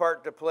have a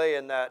part to play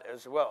in that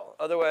as well.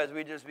 Otherwise,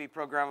 we'd just be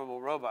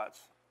programmable robots,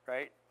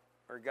 right?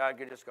 Or God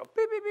could just go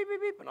beep, beep, beep,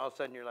 beep, beep, and all of a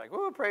sudden you're like,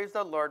 oh, praise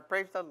the Lord,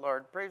 praise the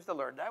Lord, praise the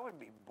Lord. That would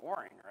be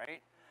boring,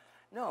 right?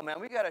 No, man,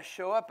 we got to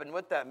show up, and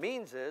what that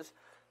means is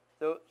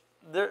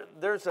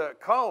there's a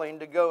calling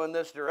to go in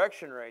this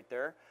direction right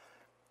there,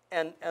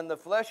 and the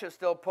flesh is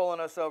still pulling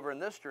us over in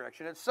this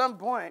direction. At some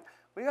point,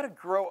 we got to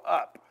grow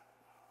up,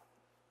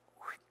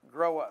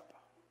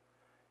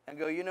 and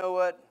go, you know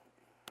what?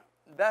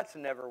 That's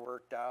never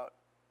worked out,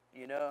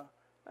 you know?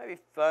 Might be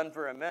fun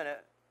for a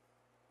minute,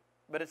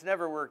 but it's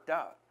never worked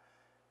out.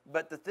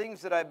 But the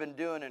things that I've been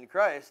doing in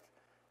Christ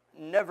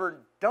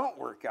never don't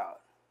work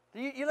out.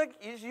 You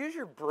use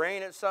your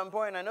brain at some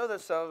point. I know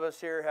that some of us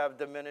here have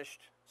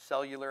diminished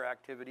cellular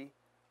activity.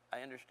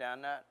 I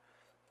understand that.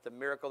 It's a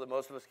miracle that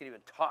most of us can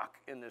even talk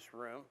in this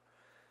room.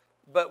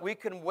 But we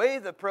can weigh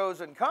the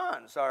pros and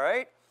cons, all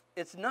right?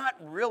 It's not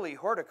really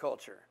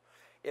horticulture.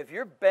 If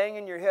you're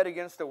banging your head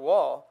against a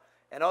wall,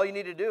 and all you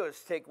need to do is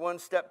take one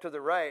step to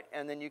the right,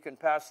 and then you can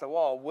pass the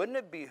wall, wouldn't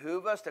it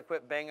behoove us to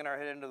quit banging our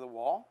head into the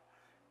wall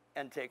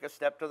and take a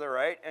step to the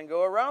right and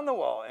go around the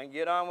wall and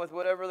get on with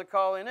whatever the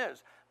calling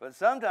is? But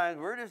sometimes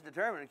we're just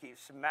determined to keep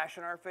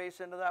smashing our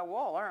face into that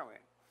wall, aren't we?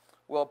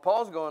 Well,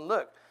 Paul's going,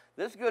 look,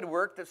 this good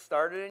work that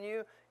started in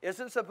you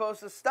isn't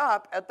supposed to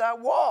stop at that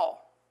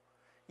wall.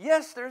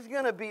 Yes, there's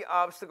going to be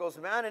obstacles,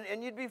 man,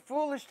 and you'd be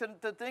foolish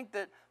to think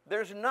that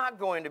there's not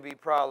going to be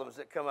problems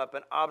that come up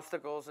and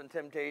obstacles and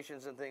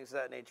temptations and things of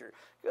that nature.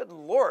 Good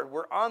Lord,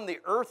 we're on the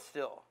earth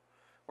still.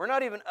 We're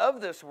not even of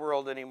this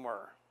world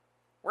anymore.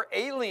 We're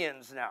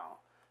aliens now.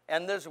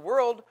 And this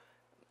world,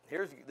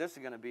 this is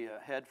going to be a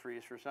head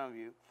freeze for some of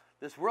you.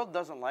 This world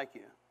doesn't like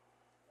you.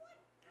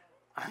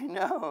 I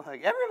know,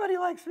 like everybody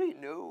likes me.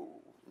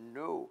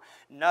 No,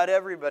 not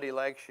everybody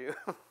likes you.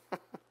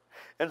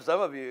 And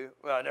some of you,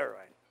 well, never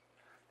mind.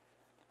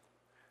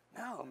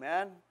 No,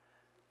 man.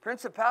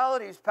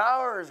 Principalities,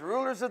 powers,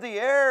 rulers of the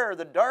air,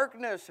 the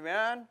darkness,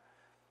 man.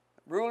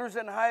 Rulers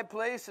in high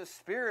places,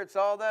 spirits,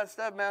 all that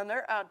stuff, man,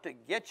 they're out to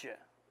get you.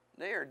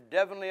 They are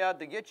definitely out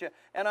to get you.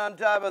 And on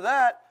top of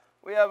that,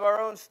 we have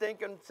our own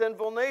stinking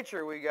sinful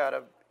nature we got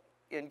to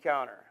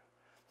encounter.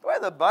 That's why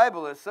the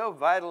Bible is so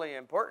vitally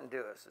important to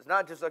us. It's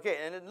not just, okay,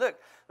 and look,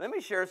 let me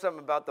share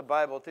something about the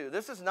Bible too.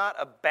 This is not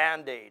a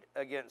Band-Aid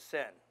against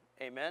sin.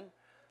 Amen?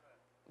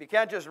 You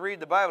can't just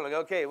read the Bible and go,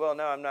 okay, well,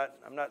 no, I'm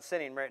not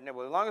sinning right now.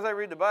 Well, as long as I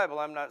read the Bible,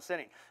 I'm not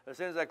sinning. As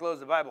soon as I close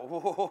the Bible,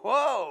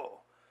 whoa,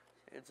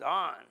 it's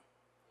on.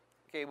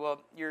 Okay,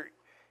 well, you're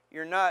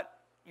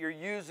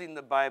using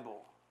the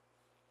Bible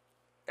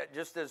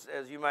just as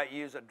you might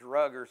use a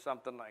drug or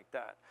something like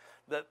that.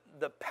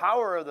 The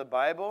power of the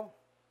Bible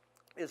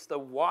is the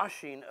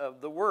washing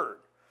of the Word,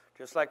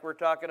 just like we're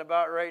talking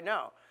about right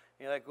now.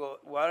 You're like, well,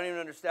 I don't even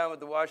understand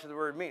what the wash of the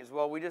Word means.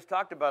 Well, we just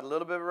talked about a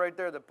little bit right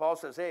there that Paul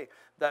says, hey,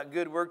 that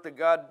good work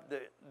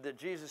that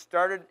Jesus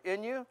started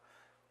in you,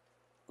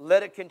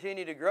 let it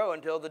continue to grow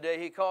until the day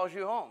he calls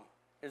you home.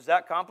 Is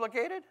that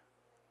complicated?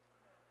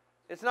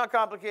 It's not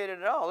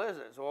complicated at all, is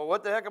it? So, well,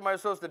 what the heck am I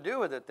supposed to do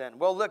with it then?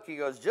 Well, look, he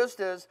goes,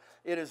 just as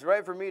it is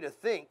right for me to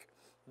think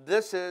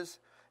just as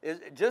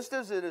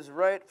it is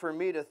right for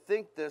me to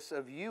think this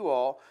of you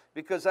all,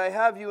 because I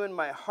have you in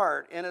my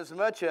heart,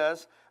 inasmuch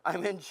as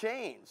I'm in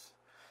chains.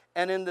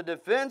 And in the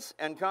defense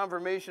and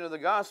confirmation of the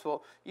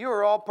gospel, you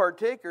are all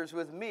partakers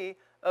with me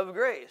of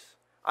grace.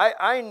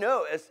 I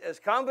know, as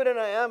confident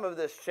I am of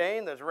this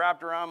chain that's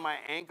wrapped around my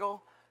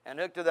ankle and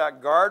hooked to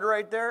that guard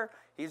right there,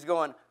 he's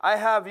going, I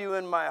have you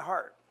in my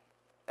heart.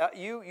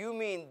 You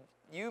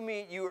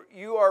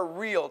are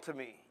real to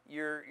me.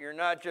 You're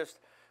not just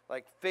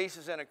like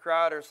faces in a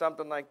crowd or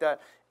something like that.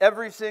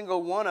 Every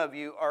single one of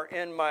you are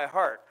in my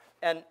heart.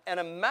 And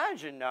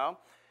imagine now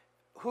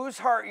whose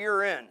heart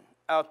you're in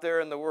out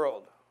there in the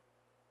world.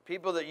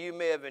 People that you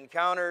may have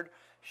encountered,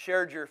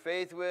 shared your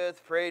faith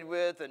with, prayed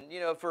with. And, you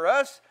know, for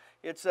us,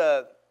 it's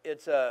a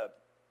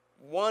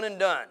one and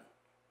done.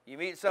 You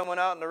meet someone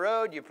out on the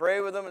road, you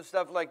pray with them and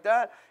stuff like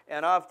that,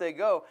 and off they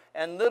go.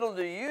 And little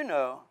do you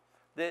know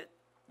that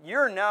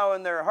you're now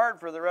in their heart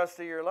for the rest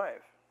of your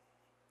life.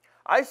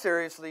 I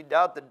seriously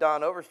doubt that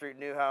Don Overstreet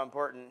knew how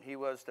important he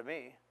was to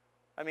me.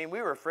 I mean,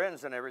 we were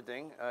friends and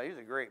everything. He's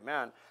a great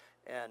man,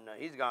 and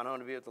he's gone home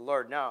to be with the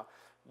Lord now.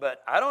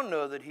 But I don't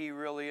know that he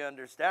really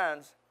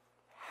understands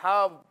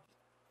how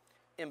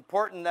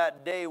important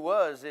that day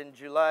was in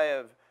July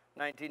of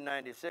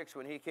 1996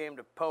 when he came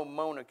to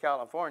Pomona,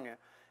 California,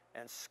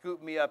 and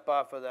scooped me up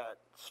off of that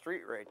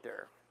street right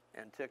there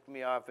and took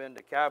me off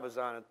into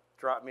Cabazon and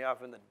dropped me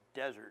off in the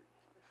desert.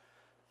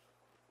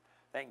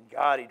 Thank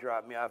God he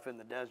dropped me off in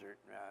the desert,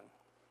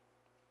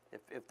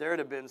 man. If there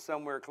had been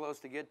somewhere close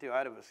to get to,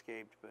 I'd have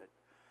escaped. But,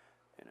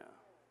 you know,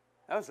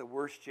 that was the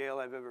worst jail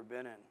I've ever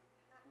been in.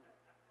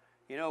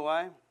 You know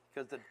why?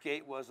 Because the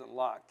gate wasn't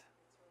locked.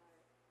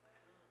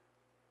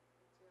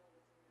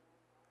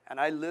 And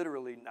I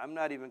literally, I'm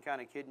not even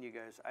kind of kidding you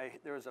guys.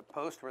 There was a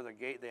post where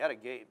they had a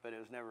gate, but it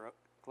was never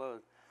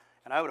closed.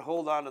 And I would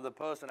hold on to the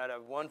post, and I'd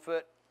have one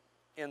foot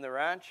in the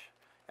ranch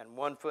and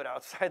 1 foot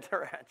outside the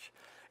ranch.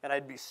 And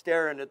I'd be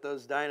staring at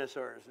those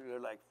dinosaurs. They're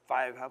like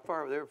 5, how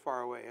far? They were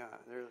far away, huh?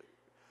 They're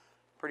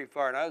pretty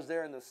far. And I was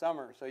there in the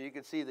summer, so you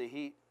could see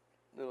the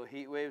little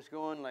heat waves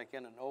going like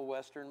in an old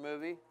Western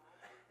movie.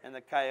 And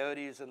the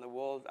coyotes and the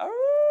wolves.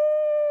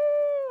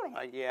 Oh! I'm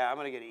like, yeah, I'm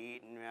going to get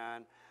eaten,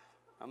 man.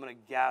 I'm going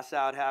to gas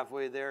out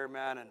halfway there,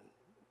 man, and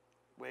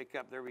wake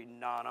up, there be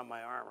gnawing on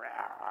my arm.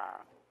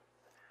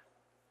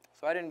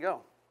 So I didn't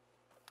go.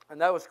 And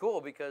that was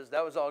cool because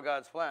that was all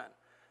God's plan.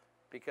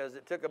 Because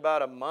it took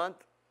about a month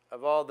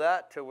of all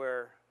that to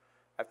where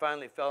I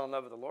finally fell in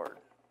love with the Lord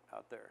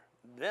out there.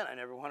 Then I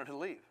never wanted to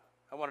leave.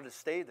 I wanted to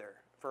stay there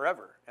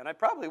forever. And I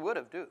probably would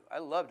have, too. I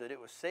loved it.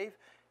 It was safe.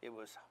 It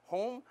was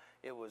home.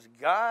 It was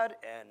God.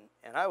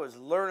 And I was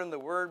learning the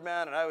Word,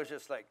 man. And I was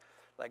just like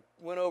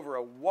went over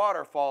a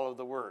waterfall of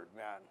the Word,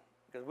 man.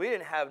 Because we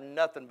didn't have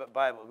nothing but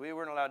Bible. We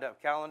weren't allowed to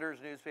have calendars,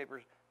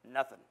 newspapers,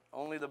 nothing.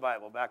 Only the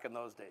Bible back in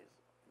those days.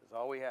 That's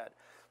all we had.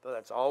 So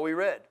that's all we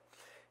read.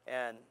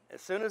 And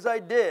as soon as I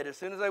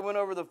went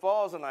over the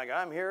falls, and like,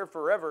 I'm here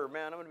forever,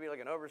 man. I'm going to be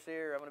like an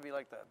overseer. I'm going to be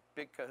like the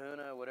big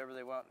kahuna, whatever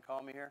they want to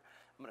call me here.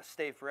 I'm going to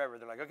stay forever.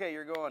 They're like, okay,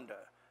 you're going to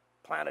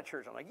plant a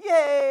church. I'm like,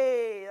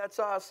 yay, that's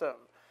awesome.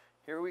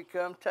 Here we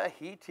come,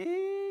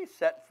 Tahiti,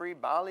 set free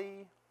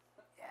Bali.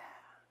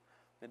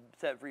 Yeah,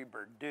 set free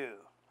Purdue.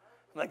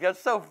 I'm like,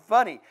 that's so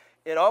funny.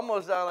 It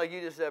almost sounded like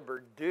you just said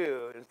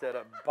Purdue instead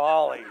of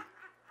Bali.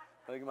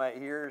 Like my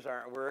ears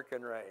aren't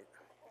working right.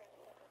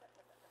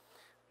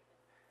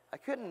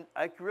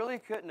 I really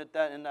couldn't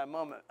in that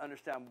moment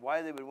understand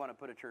why they would want to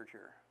put a church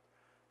here.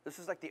 This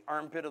is like the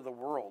armpit of the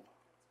world.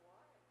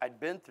 I'd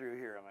been through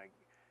here. I'm like,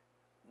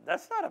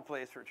 that's not a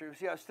place for a church.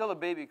 See, I was still a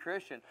baby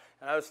Christian,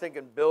 and I was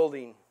thinking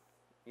building,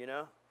 you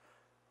know?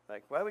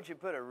 Like, why would you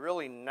put a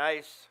really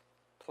nice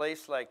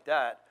place like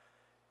that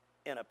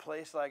in a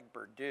place like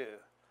Purdue?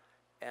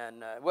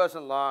 And it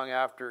wasn't long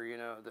after, you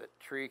know, that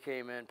Tree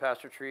came in,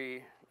 Pastor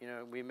Tree, you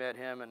know, we met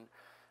him, and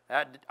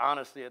that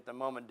honestly at the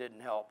moment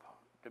didn't help,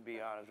 to be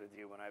honest with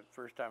you,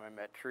 first time I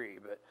met Tree.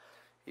 But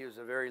he was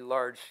a very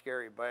large,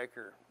 scary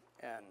biker,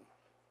 and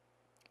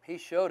he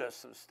showed us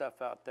some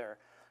stuff out there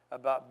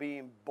about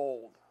being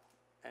bold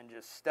and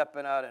just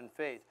stepping out in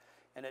faith.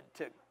 And it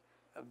took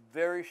a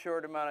very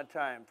short amount of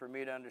time for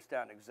me to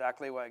understand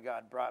exactly why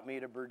God brought me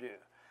to Purdue,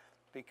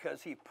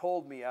 because he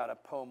pulled me out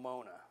of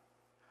Pomona,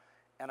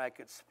 and I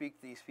could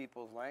speak these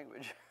people's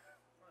language.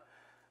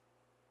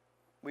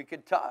 We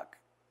could talk.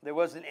 There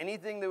wasn't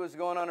anything that was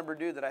going on in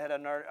Purdue that I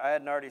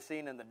hadn't already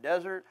seen in the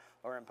desert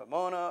or in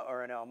Pomona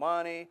or in El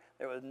Monte.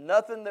 There was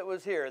nothing that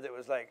was here that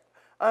was like,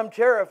 I'm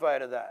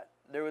terrified of that.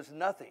 There was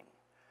nothing.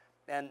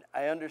 And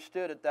I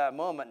understood at that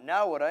moment,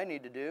 now what I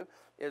need to do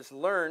is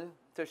learn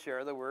to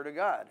share the Word of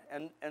God.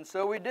 And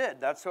so we did.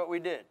 That's what we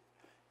did.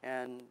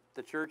 And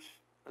the church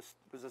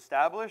was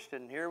established,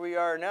 and here we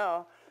are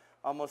now,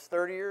 almost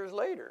 30 years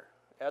later,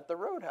 at the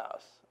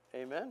Roadhouse.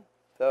 Amen?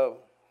 So,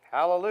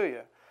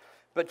 hallelujah.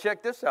 But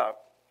check this out.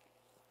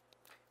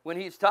 When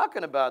he's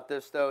talking about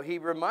this, though, he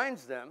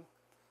reminds them,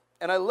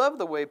 and I love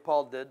the way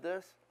Paul did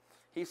this.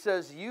 He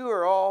says, you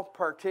are all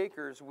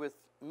partakers with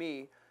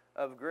me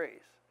of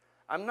grace.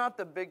 I'm not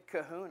the big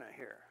kahuna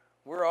here.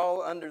 We're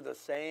all under the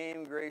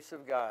same grace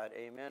of God.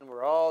 Amen.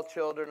 We're all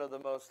children of the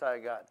Most High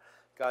God.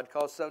 God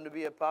calls some to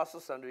be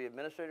apostles, some to be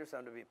administrators,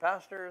 some to be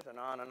pastors, and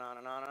on and on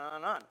and on and on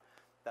and on.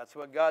 That's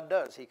what God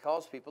does. He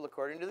calls people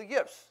according to the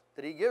gifts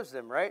that he gives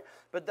them, right?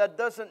 But that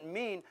doesn't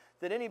mean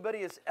that anybody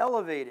is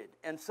elevated.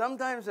 And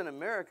sometimes in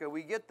America,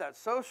 we get that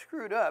so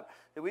screwed up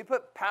that we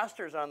put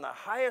pastors on the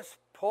highest,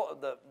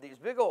 these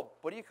big old,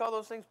 what do you call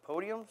those things?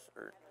 Podiums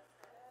or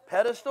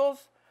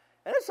pedestals?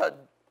 And it's a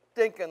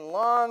stinking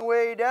long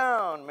way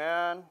down,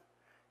 man.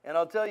 And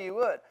I'll tell you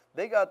what,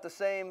 they got the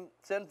same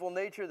sinful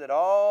nature that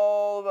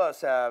all of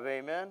us have,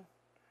 amen?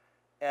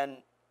 And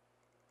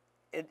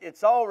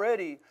it's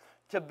already,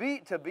 to be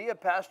a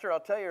pastor,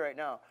 I'll tell you right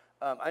now,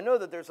 I know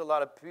that there's a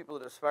lot of people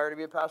that aspire to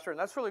be a pastor, and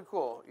that's really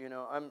cool. You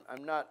know,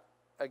 I'm not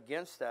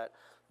against that.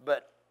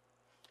 But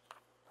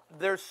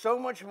there's so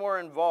much more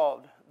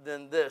involved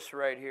than this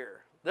right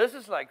here. This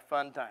is like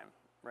fun time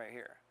right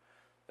here.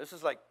 This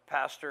is like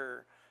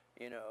pastor,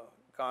 you know,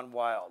 gone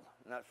wild.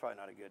 And that's probably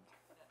not a good.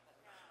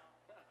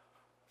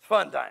 It's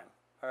fun time,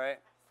 all right?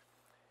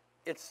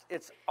 It's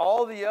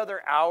all the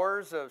other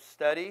hours of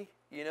study,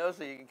 you know,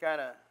 so you can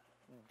kind of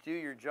do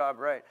your job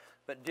right.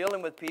 But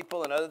dealing with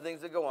people and other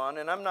things that go on,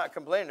 and I'm not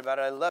complaining about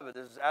it. I love it.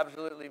 This is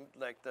absolutely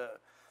like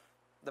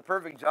the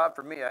perfect job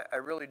for me. I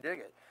really dig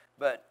it.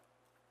 But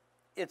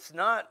it's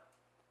not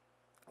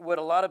what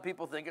a lot of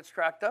people think it's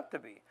cracked up to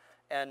be.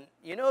 And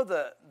you know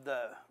the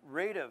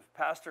rate of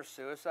pastor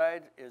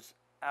suicide is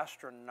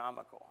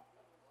astronomical.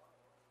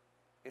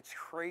 It's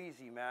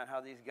crazy, man, how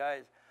these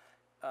guys,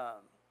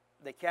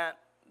 they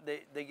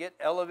get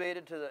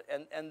elevated to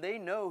and they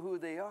know who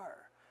they are.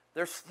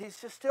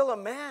 He's just still a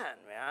man,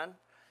 man.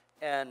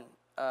 And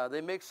they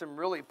make some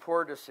really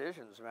poor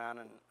decisions, man.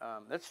 And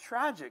it's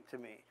tragic to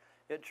me.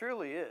 It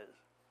truly is.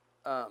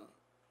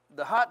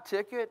 The hot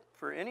ticket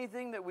for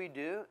anything that we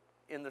do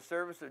in the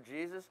service of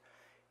Jesus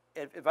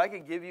if I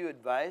could give you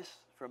advice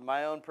from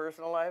my own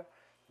personal life,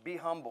 be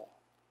humble.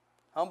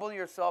 Humble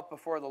yourself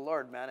before the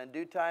Lord, man. In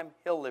due time,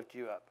 He'll lift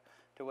you up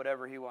to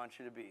whatever He wants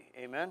you to be.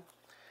 Amen?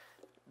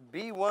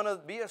 Be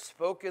a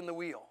spoke in the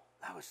wheel.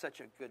 That was such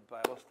a good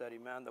Bible study,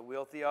 man. The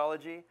wheel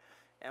theology,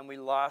 and we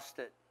lost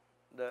it.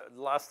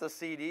 Lost the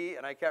CD,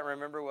 and I can't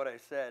remember what I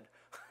said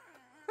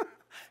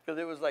because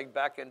it was like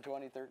back in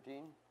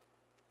 2013.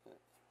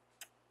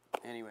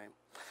 Anyway,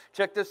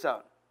 check this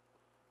out.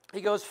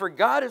 He goes, "For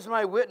God is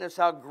my witness,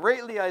 how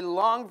greatly I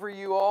long for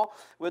you all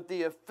with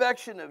the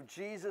affection of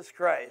Jesus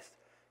Christ."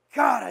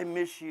 God, I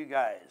miss you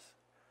guys.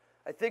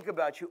 I think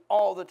about you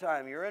all the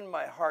time. You're in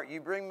my heart.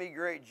 You bring me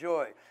great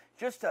joy.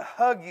 Just to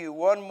hug you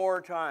one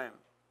more time.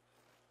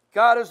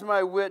 God is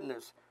my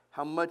witness,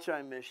 how much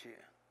I miss you.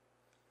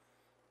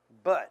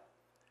 But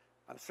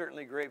I'm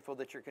certainly grateful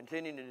that you're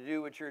continuing to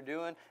do what you're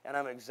doing, and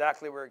I'm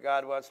exactly where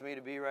God wants me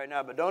to be right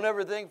now. But don't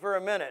ever think for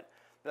a minute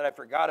that I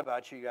forgot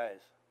about you guys.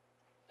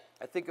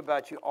 I think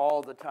about you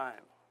all the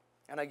time.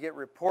 And I get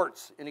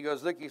reports. And he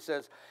goes, look, he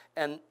says,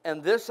 and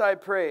this I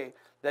pray,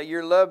 that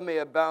your love may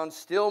abound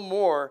still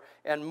more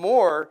and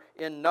more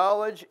in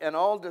knowledge and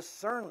all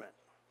discernment.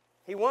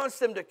 He wants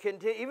them to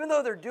continue, even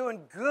though they're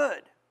doing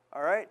good,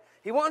 all right?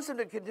 He wants them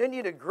to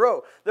continue to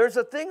grow. There's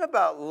a thing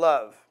about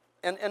love,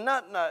 and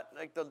not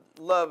like the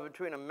love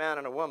between a man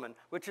and a woman,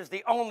 which is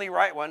the only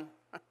right one.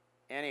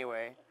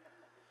 Anyway.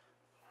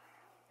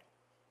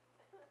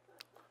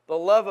 The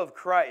love of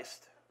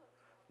Christ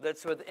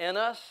that's within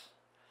us,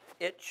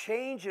 it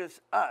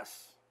changes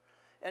us.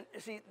 And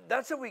see,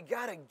 that's what we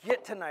got to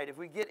get tonight. If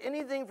we get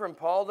anything from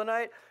Paul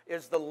tonight,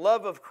 is the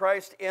love of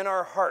Christ in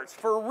our hearts.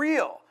 For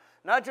real.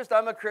 Not just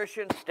I'm a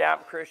Christian,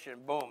 stamp Christian,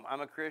 boom, I'm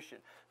a Christian.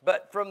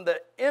 But from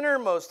the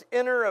innermost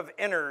inner of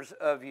inners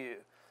of you,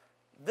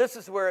 this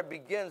is where it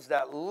begins,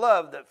 that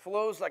love that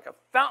flows like a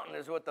fountain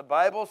is what the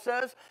Bible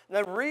says.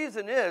 And the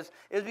reason is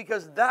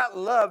because that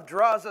love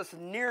draws us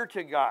near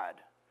to God.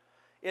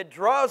 It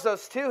draws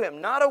us to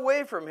Him, not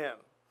away from Him.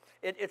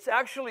 It's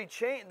actually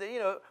changed. You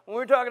know, when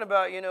we're talking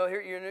about, you know,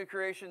 here, your new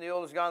creation, the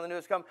old is gone, the new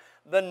has come.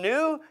 The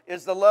new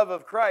is the love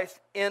of Christ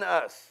in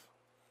us.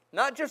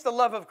 Not just the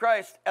love of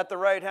Christ at the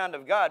right hand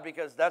of God,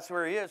 because that's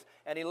where He is,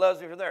 and He loves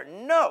me from there.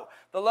 No,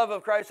 the love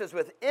of Christ is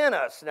within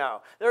us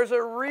now. There's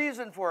a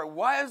reason for it.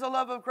 Why is the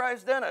love of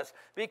Christ in us?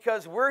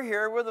 Because we're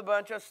here with a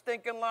bunch of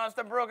stinking, lost,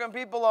 and broken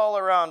people all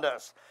around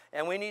us.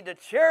 And we need to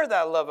share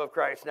that love of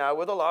Christ now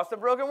with a lost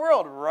and broken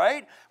world,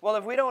 right? Well,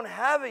 if we don't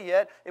have it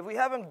yet, if we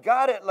haven't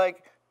got it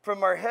like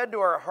from our head to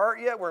our heart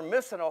yet, we're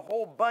missing a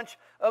whole bunch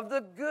of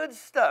the good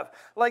stuff.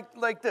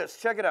 Like this,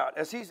 check it out.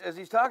 As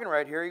he's talking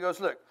right here, he goes,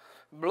 look,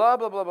 blah,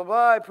 blah, blah, blah,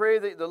 blah. I pray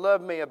that the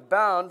love may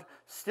abound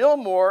still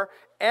more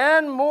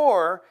and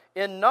more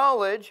in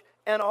knowledge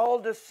and all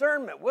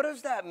discernment. What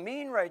does that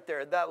mean right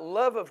there? That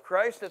love of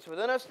Christ that's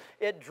within us,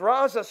 it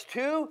draws us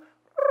to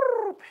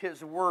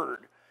His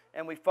Word.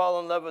 And we fall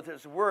in love with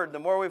His Word. The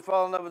more we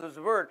fall in love with His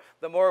Word,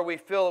 the more we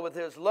fill it with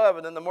His love,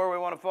 and then the more we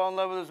want to fall in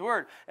love with His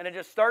Word. And it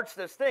just starts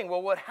this thing.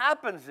 Well, what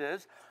happens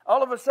is,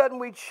 all of a sudden,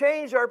 we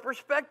change our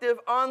perspective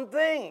on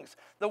things,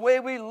 the way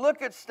we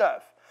look at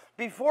stuff.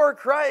 Before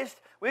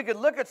Christ, we could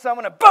look at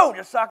someone and boom,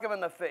 just sock them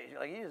in the face. You're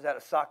like, you just had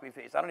a sock me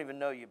face. I don't even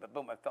know you, but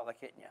boom, I felt like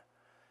hitting you.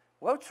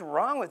 What's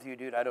wrong with you,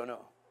 dude? I don't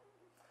know.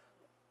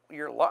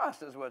 You're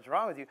lost is what's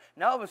wrong with you.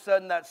 Now, all of a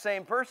sudden, that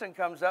same person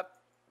comes up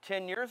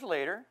 10 years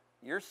later.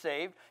 You're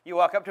saved. You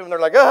walk up to them, and they're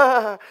like,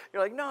 ah.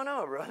 You're like,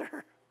 no,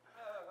 brother.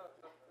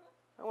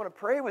 I want to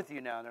pray with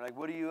you now. And they're like,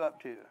 what are you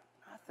up to?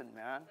 Nothing,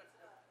 man.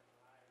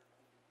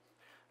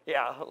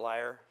 Yeah,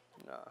 liar.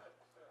 No.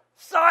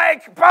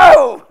 Psych!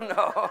 Boom!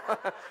 No.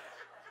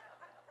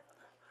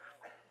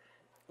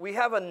 We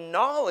have a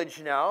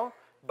knowledge now,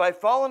 by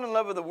falling in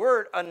love with the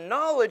Word, a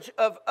knowledge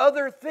of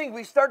other things.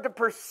 We start to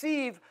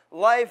perceive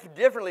life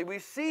differently. We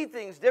see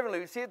things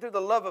differently. We see it through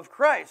the love of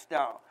Christ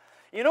now.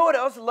 You know what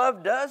else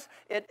love does?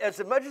 It,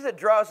 as much as it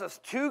draws us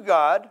to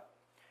God,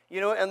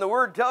 you know, and the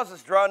Word tells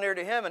us, draw near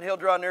to Him and He'll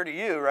draw near to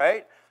you,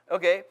 right?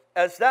 Okay,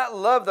 as that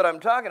love that I'm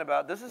talking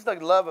about, this is the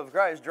love of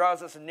Christ,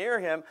 draws us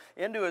near Him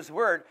into His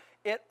Word.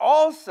 It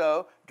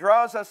also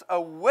draws us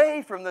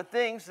away from the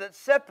things that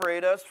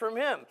separate us from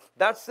Him.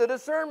 That's the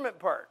discernment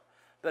part.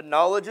 The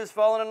knowledge is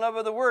falling in love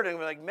with the Word. And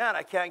we're like, man,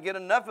 I can't get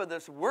enough of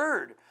this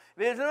Word.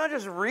 Because I'm not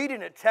just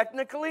reading it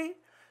technically,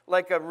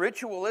 like a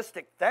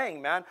ritualistic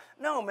thing, man.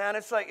 No, man,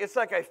 it's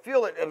like I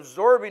feel it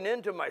absorbing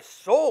into my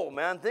soul,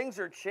 man. Things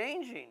are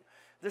changing.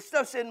 This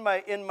stuff's in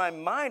my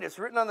mind. It's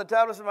written on the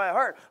tablets of my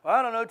heart. Well,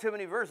 I don't know too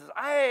many verses.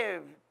 I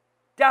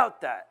doubt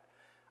that.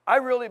 I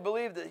really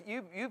believe that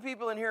you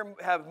people in here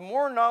have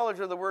more knowledge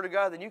of the Word of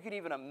God than you can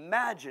even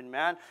imagine,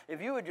 man.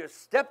 If you would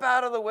just step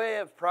out of the way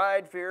of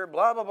pride, fear,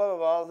 blah, blah, blah, blah,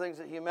 blah, all the things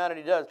that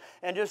humanity does,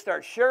 and just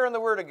start sharing the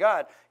Word of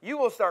God, you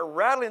will start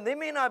rattling. They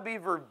may not be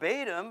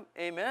verbatim,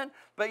 amen,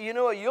 but you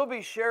know what? You'll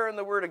be sharing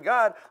the Word of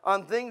God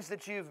on things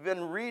that you've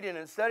been reading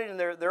and studying, and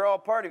they're all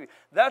part of you.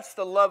 That's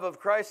the love of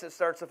Christ that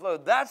starts to flow.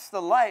 That's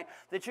the light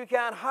that you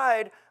can't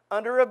hide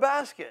under a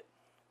basket.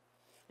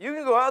 You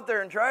can go out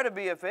there and try to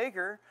be a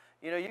faker.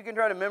 You know, you can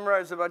try to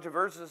memorize a bunch of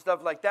verses and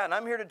stuff like that. And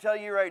I'm here to tell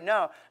you right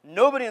now,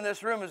 nobody in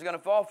this room is going to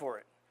fall for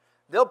it.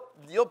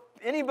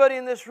 Anybody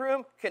in this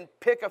room can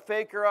pick a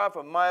faker off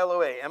a mile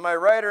away. Am I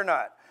right or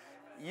not?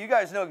 You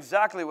guys know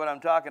exactly what I'm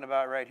talking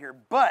about right here.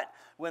 But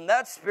when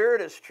that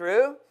spirit is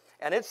true,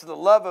 and it's the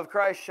love of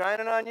Christ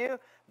shining on you,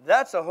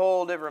 that's a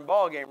whole different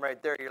ballgame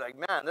right there. You're like,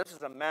 man, this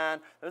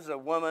is a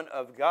woman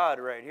of God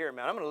right here,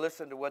 man. I'm going to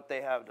listen to what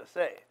they have to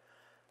say.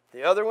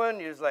 The other one,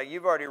 you're just like,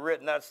 you've already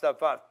written that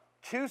stuff off.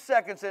 2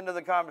 seconds into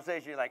the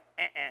conversation, you're like,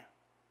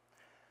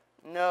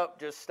 nope,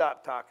 just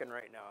stop talking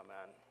right now,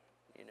 man.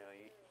 You know,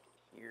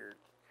 you're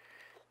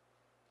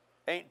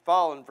ain't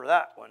falling for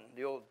that one,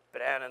 the old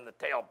banana in the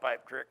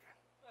tailpipe trick.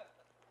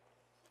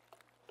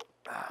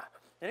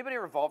 Anybody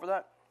ever fall for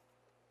that?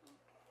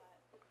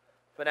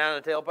 Banana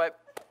in the tailpipe?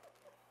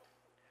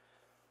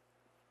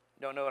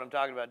 Don't know what I'm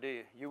talking about, do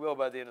you? You will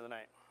by the end of the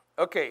night.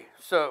 Okay,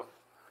 so.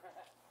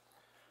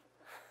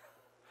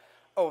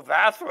 Oh,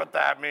 that's what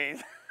that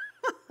means.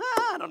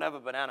 I don't have a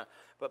banana,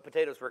 but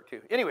potatoes work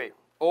too. Anyway,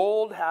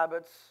 old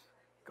habits,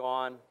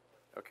 gone,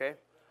 okay?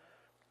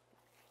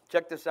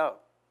 Check this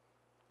out.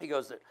 He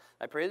goes,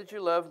 I pray that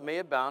your love may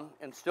abound,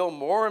 and still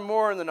more and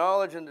more in the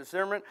knowledge and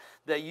discernment,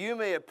 that you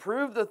may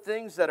approve the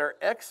things that are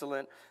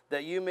excellent,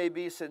 that you may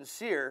be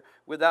sincere,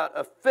 without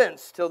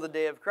offense till the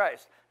day of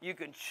Christ. You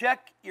can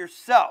check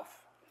yourself.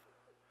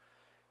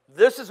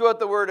 This is what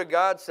the Word of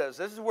God says.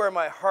 This is where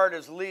my heart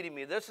is leading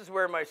me. This is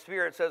where my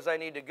spirit says I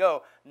need to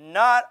go,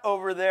 not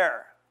over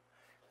there.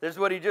 This is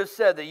what he just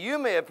said, that you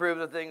may approve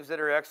the things that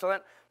are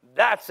excellent.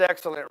 That's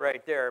excellent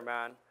right there,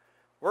 man.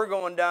 We're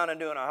going down and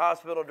doing a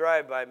hospital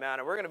drive-by, man,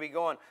 and we're going to be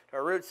going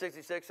to Route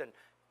 66, and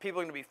people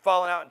are going to be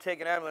falling out and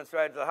taking ambulance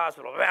rides to the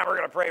hospital. Man, we're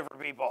going to pray for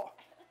people.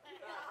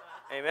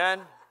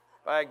 Amen?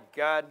 By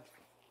God.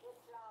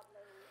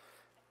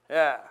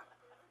 Yeah.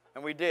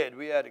 And we did.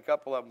 We had a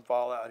couple of them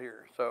fall out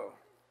here. So,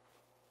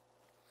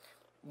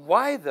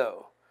 why,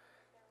 though?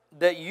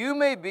 That you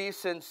may be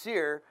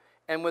sincere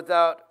and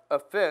without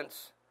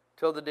offense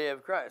till the day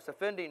of Christ.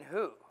 Offending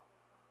who?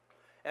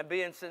 And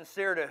being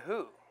sincere to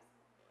who?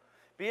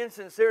 Being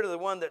sincere to the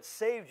one that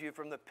saved you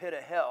from the pit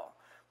of hell.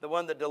 The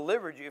one that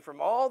delivered you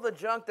from all the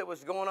junk that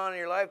was going on in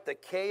your life, the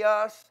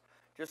chaos,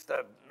 just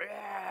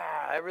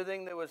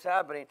everything that was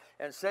happening,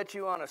 and set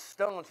you on a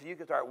stone so you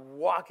could start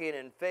walking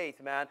in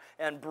faith, man,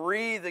 and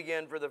breathe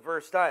again for the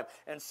first time,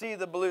 and see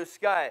the blue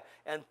sky,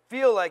 and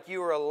feel like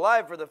you were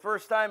alive for the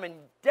first time in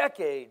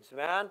decades,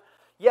 man.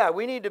 Yeah,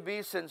 we need to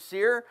be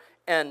sincere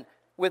and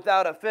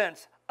without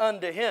offense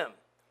unto him.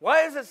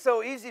 Why is it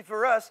so easy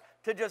for us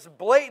to just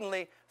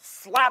blatantly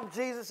slap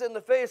Jesus in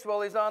the face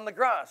while he's on the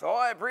cross? Oh,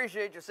 I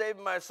appreciate you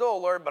saving my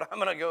soul, Lord, but I'm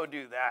going to go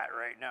do that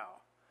right now.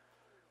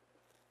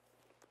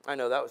 I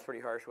know that was pretty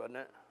harsh, wasn't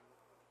it?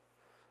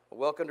 Well,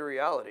 welcome to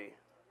reality.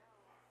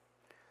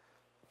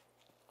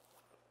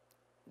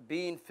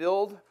 Being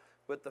filled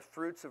with the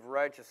fruits of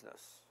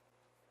righteousness.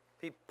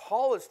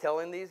 Paul is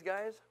telling these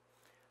guys,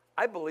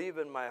 I believe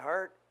in my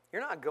heart,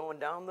 you're not going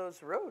down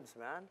those roads,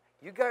 man.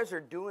 You guys are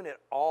doing it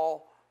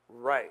all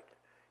right.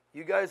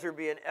 You guys are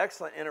being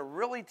excellent in a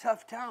really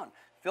tough town.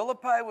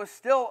 Philippi was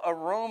still a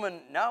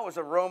Roman, now it was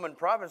a Roman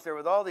province there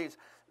with all these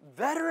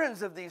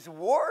veterans of these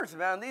wars,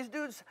 man. These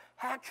dudes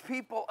hacked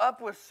people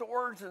up with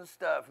swords and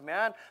stuff,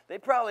 man. They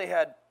probably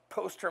had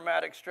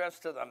post-traumatic stress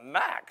to the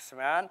max,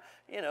 man.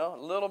 You know,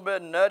 a little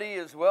bit nutty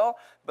as well.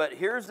 But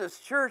here's this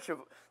church of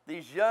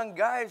these young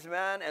guys,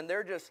 man, and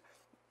they're just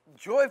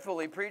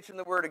joyfully preaching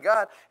the Word of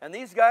God. And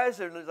these guys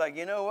are just like,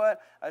 you know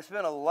what? I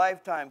spent a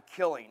lifetime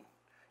killing.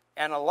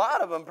 And a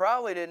lot of them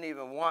probably didn't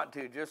even want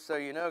to, just so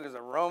you know, because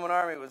the Roman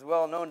army was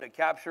well known to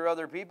capture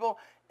other people.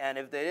 And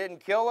if they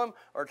didn't kill them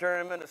or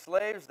turn them into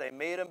slaves, they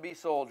made them be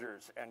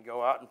soldiers and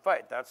go out and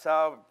fight. That's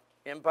how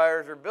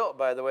empires are built,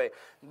 by the way.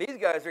 These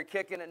guys are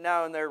kicking it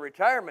now in their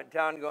retirement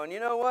town going, you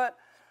know what?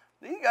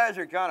 These guys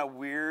are kind of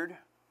weird.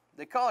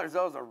 They call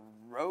themselves a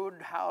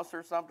roadhouse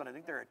or something. I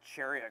think they're a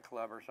chariot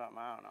club or something.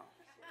 I don't know.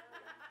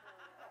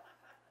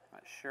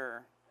 Not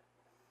sure.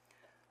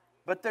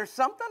 But there's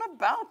something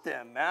about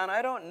them, man.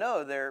 I don't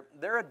know.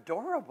 They're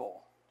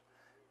adorable.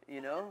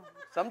 You know?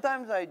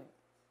 Sometimes I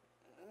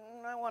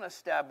want to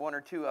stab one or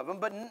two of them,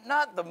 but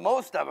not the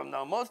most of them,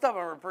 though. Most of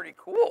them are pretty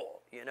cool,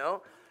 you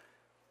know?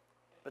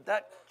 But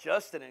that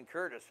Justin and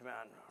Curtis, man,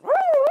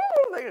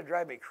 they're going to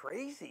drive me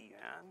crazy,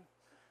 man.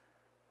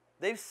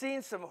 They've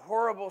seen some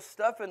horrible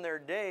stuff in their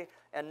day,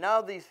 and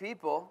now these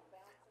people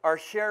are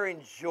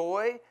sharing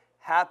joy,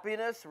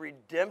 happiness,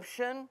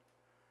 redemption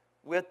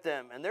with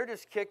them. And they're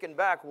just kicking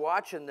back,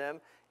 watching them,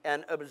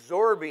 and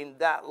absorbing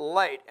that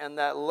light and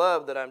that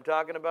love that I'm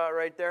talking about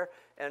right there.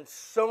 And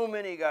so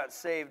many got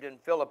saved in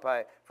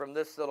Philippi from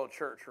this little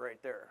church right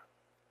there.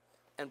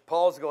 And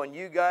Paul's going,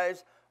 you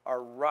guys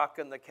are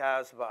rocking the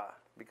Casbah,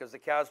 because the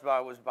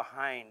Casbah was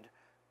behind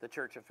the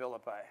church of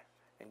Philippi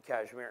in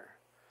Kashmir.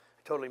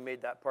 I totally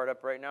made that part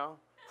up right now.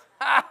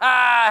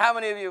 How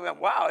many of you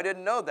went, wow, I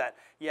didn't know that.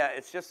 Yeah,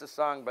 it's just a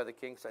song by the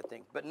Kinks, I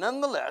think. But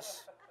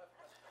nonetheless,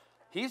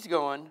 he's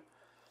going,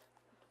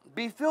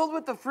 be filled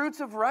with the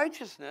fruits of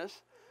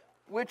righteousness,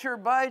 which are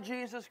by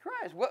Jesus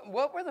Christ.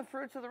 What were the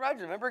fruits of the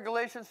righteous? Remember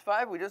Galatians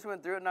 5? We just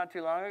went through it not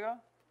too long ago.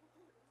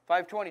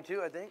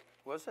 5:22, I think.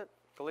 Was it?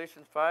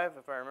 Galatians 5,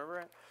 if I remember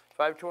it.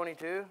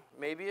 5:22,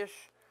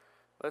 maybe-ish.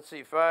 Let's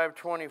see,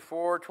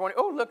 5:24, 20.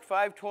 Oh, look,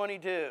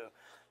 5:22.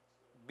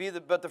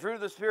 But the fruit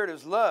of the Spirit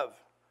is love,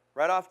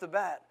 right off the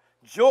bat.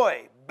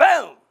 Joy,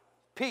 boom,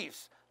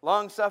 peace,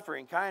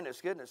 long-suffering,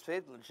 kindness, goodness,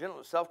 faithfulness,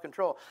 gentleness,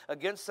 self-control.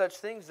 Against such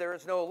things there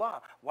is no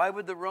law. Why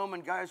would the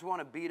Roman guys want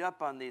to beat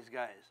up on these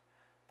guys?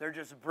 They're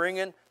just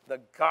bringing the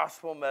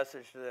gospel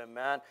message to them,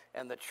 man,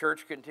 and the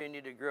church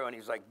continued to grow. And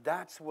he's like,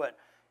 that's what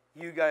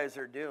you guys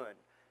are doing.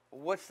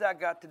 What's that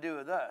got to do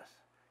with us?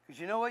 Because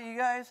you know what, you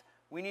guys?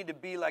 We need to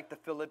be like the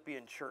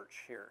Philippian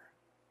church here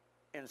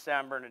in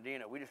San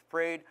Bernardino. We just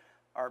prayed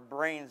our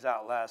brains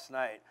out last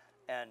night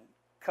and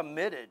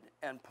committed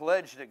and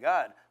pledged to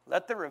God.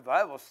 Let the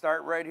revival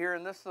start right here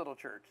in this little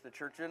church, the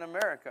church in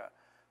America.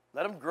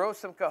 Let them grow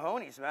some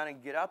cojones, man,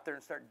 and get out there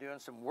and start doing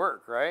some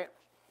work, right?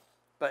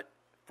 But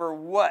for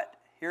what?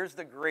 Here's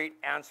the great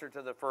answer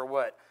to the for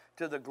what.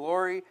 To the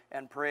glory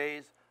and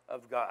praise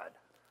of God.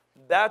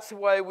 That's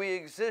why we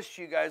exist,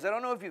 you guys. I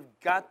don't know if you've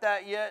got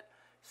that yet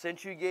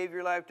since you gave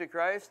your life to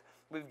Christ.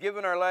 We've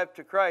given our life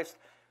to Christ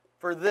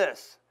for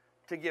this,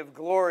 to give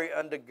glory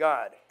unto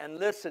God. And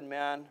listen,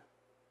 man,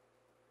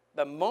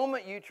 the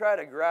moment you try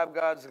to grab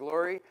God's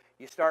glory,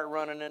 you start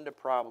running into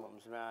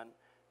problems, man,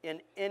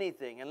 in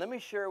anything. And let me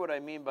share what I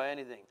mean by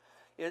anything.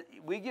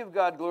 We give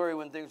God glory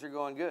when things are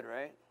going good,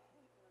 right?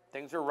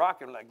 Things are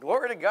rocking, like,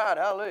 glory to God,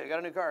 hallelujah, got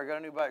a new car, got a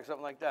new bike,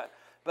 something like that.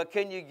 But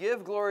can you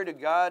give glory to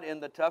God in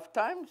the tough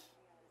times?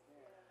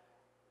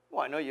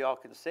 Well, I know you all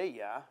can say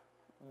yeah,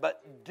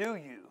 but do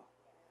you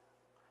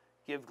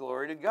give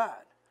glory to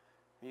God?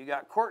 You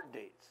got court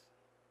dates,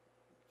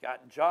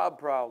 got job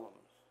problems,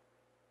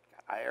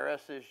 got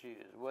IRS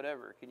issues,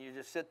 whatever. Can you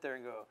just sit there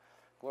and go,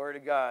 glory to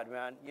God,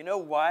 man? You know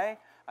why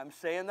I'm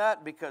saying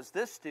that? Because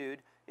this dude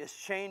is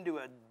chained to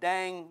a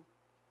dang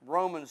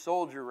Roman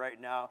soldier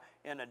right now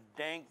in a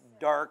dank,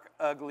 dark,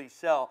 ugly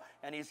cell,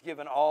 and he's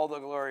giving all the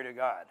glory to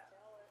God.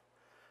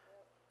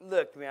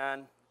 Look,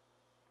 man,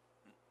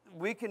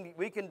 we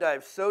can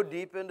dive so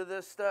deep into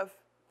this stuff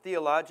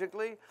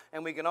theologically,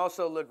 and we can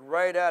also look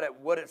right at it,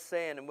 what it's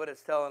saying and what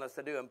it's telling us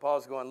to do. And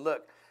Paul's going,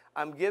 look,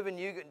 I'm giving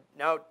you,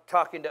 now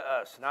talking to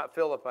us, not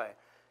Philippi,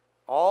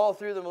 all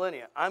through the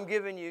millennia, I'm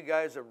giving you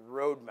guys a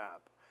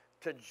roadmap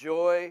to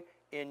joy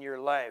in your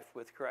life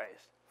with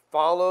Christ.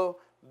 Follow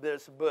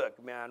this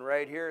book, man,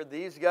 right here.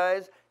 These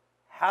guys,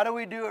 how do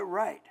we do it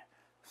right?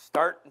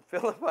 Start in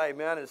Philippi,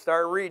 man, and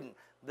start reading.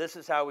 This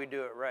is how we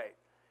do it right.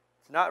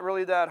 It's not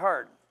really that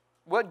hard.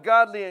 What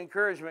godly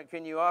encouragement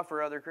can you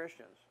offer other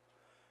Christians?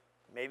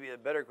 Maybe a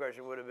better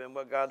question would have been,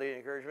 what godly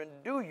encouragement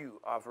do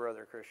you offer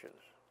other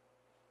Christians?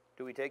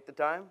 Do we take the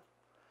time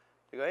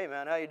to go, hey,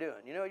 man, how you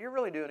doing? You know, you're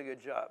really doing a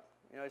good job.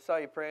 You know, I saw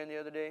you praying the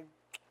other day.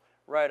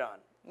 Right on.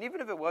 And even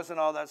if it wasn't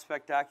all that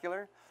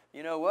spectacular,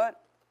 you know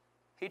what?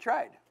 He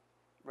tried,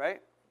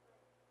 right?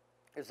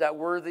 Is that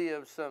worthy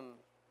of some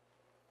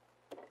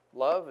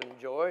love and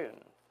joy and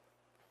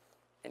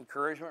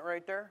encouragement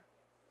right there?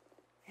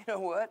 You know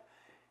what?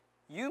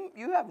 You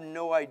have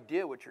no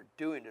idea what you're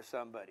doing to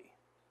somebody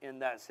in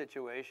that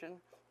situation.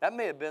 That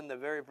may have been the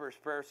very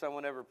first prayer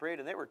someone ever prayed,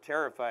 and they were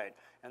terrified,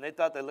 and they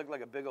thought they looked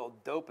like a big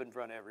old dope in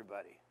front of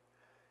everybody.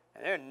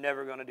 And they're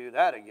never going to do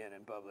that again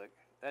in public.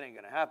 That ain't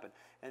going to happen.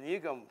 And you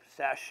come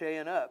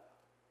sashaying up,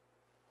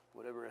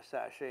 whatever a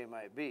sachet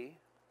might be,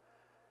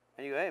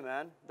 and you go, hey,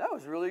 man, that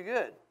was really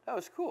good. That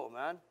was cool,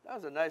 man.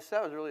 That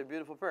was really a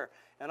beautiful prayer.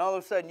 And all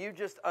of a sudden, you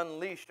just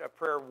unleashed a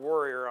prayer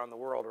warrior on the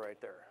world right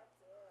there.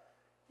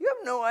 You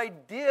have no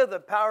idea the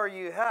power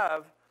you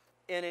have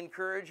in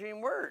encouraging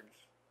words,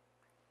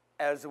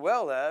 as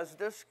well as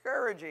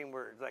discouraging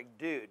words. Like,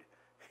 dude,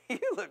 you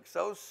look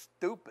so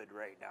stupid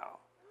right now.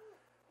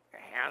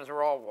 Your hands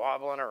were all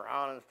wobbling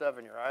around and stuff,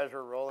 and your eyes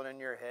were rolling in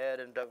your head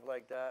and stuff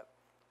like that.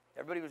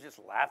 Everybody was just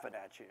laughing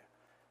at you.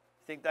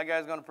 Think that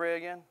guy's going to pray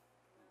again? No.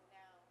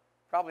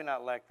 Probably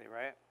not likely,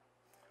 right?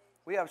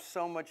 We have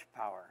so much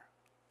power,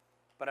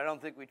 but I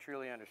don't think we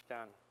truly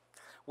understand.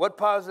 What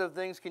positive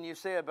things can you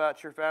say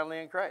about your family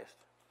in Christ?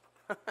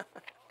 You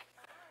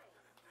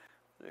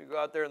go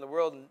out there in the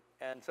world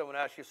and someone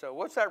asks you, so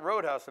what's that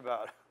roadhouse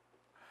about?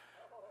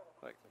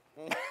 Like,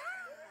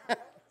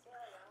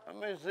 let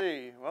me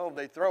see. Well,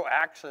 they throw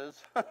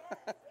axes.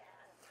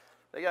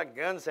 They got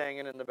guns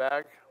hanging in the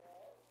back.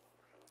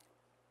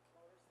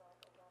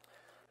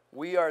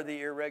 We are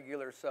the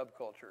irregular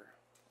subculture.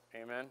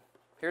 Amen.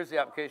 Here's the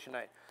application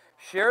night.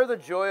 Share the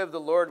joy of the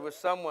Lord with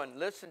someone.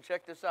 Listen,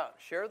 check this out.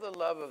 Share the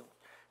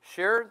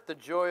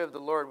joy of the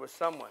Lord with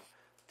someone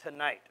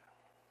tonight.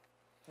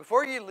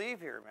 Before you leave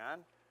here, man,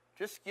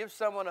 just give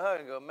someone a hug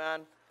and go,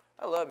 man,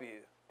 I love you.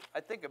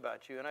 I think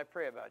about you and I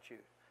pray about you.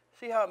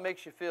 See how it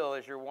makes you feel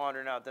as you're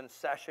wandering out, then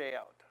sashay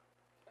out.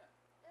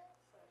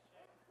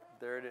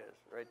 There it is,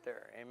 right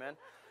there. Amen.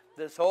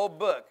 This whole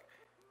book,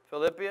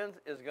 Philippians,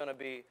 is going to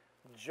be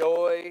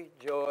Joy,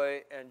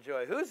 joy, and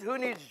joy. Who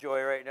needs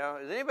joy right now?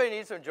 Does anybody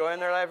need some joy in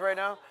their life right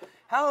now?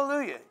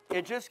 Hallelujah.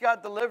 It just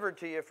got delivered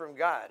to you from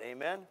God.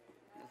 Amen.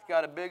 It's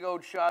got a big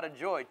old shot of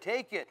joy.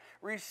 Take it.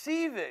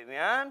 Receive it,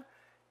 man.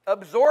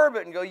 Absorb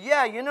it and go,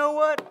 yeah, you know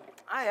what?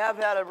 I have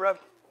had a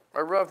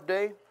rough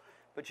day,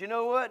 but you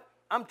know what?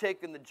 I'm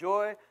taking the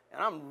joy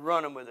and I'm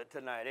running with it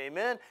tonight.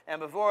 Amen. And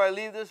before I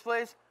leave this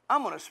place,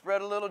 I'm going to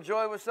spread a little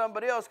joy with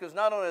somebody else, because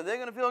not only are they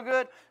going to feel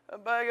good,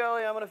 but by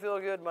golly, I'm going to feel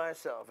good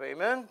myself.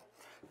 Amen.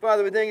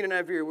 Father, we thank you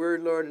tonight for your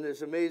word, Lord, in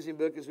this amazing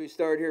book as we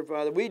start here,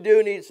 Father. We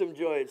do need some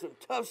joy. Some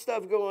tough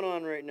stuff going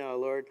on right now,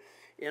 Lord,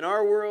 in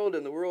our world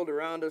and the world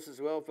around us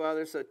as well,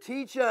 Father. So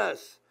teach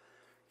us.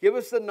 Give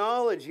us the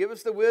knowledge. Give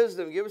us the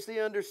wisdom. Give us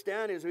the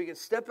understanding so we can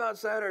step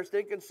outside our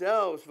stinking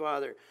selves,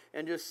 Father,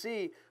 and just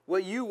see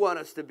what you want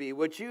us to be,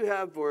 what you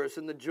have for us,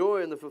 and the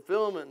joy and the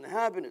fulfillment and the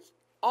happiness,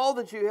 all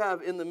that you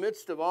have in the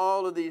midst of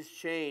all of these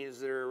chains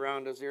that are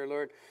around us here,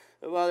 Lord.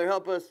 Father,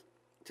 help us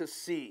to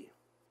see,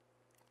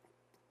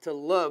 to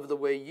love the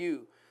way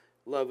you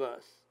love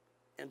us.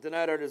 And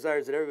tonight our desire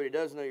is that everybody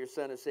does know your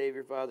Son as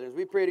Savior, Father. As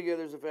we pray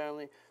together as a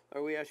family,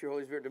 Lord, we ask your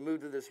Holy Spirit to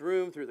move to this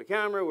room, through the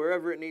camera,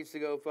 wherever it needs to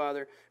go,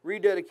 Father.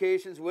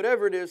 Rededications,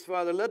 whatever it is,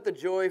 Father, let the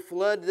joy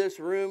flood this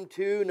room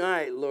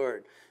tonight,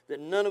 Lord. That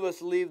none of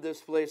us leave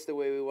this place the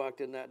way we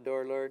walked in that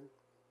door, Lord.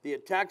 The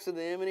attacks of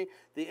the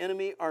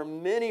enemy are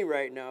many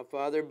right now,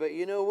 Father. But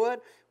you know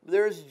what?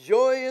 There's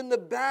joy in the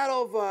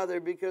battle,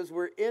 Father, because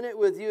we're in it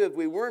with you. If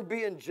we weren't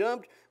being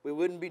jumped, we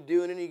wouldn't be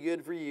doing any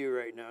good for you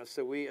right now.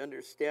 So we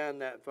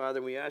understand that,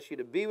 Father. We ask you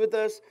to be with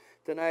us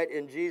tonight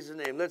in Jesus'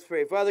 name. Let's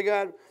pray. Father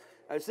God,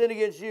 I sinned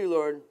against you,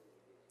 Lord,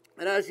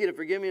 and I ask you to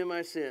forgive me of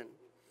my sin.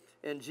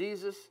 And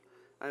Jesus,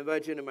 I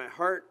invite you into my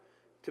heart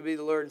to be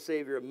the Lord and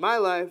Savior of my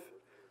life,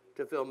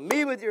 to fill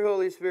me with your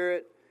Holy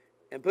Spirit,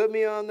 and put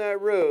me on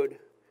that road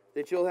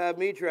that you'll have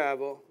me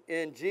travel.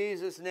 In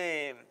Jesus'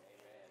 name.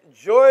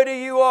 Joy to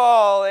you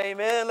all.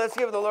 Amen. Let's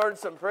give the Lord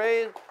some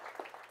praise.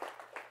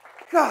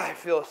 God, I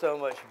feel so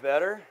much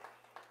better.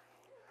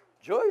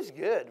 Joy's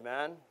good,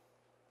 man.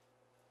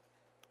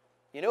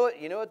 You know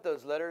what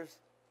those letters,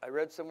 I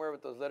read somewhere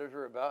what those letters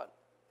were about?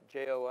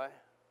 J-O-Y.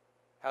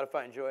 How to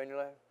find joy in your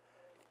life.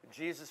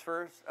 Jesus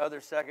first,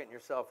 others second,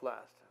 yourself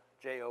last.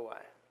 J-O-Y.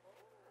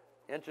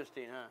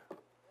 Interesting, huh?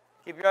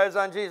 Keep your eyes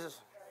on Jesus.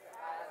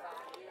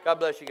 God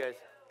bless you guys.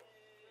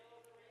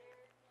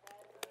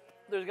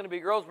 There's going to be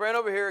girls praying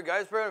over here,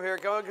 guys praying over here.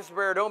 Come on, get some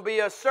prayer. Don't be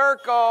a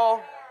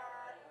circle.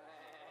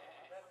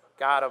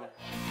 Got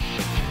them.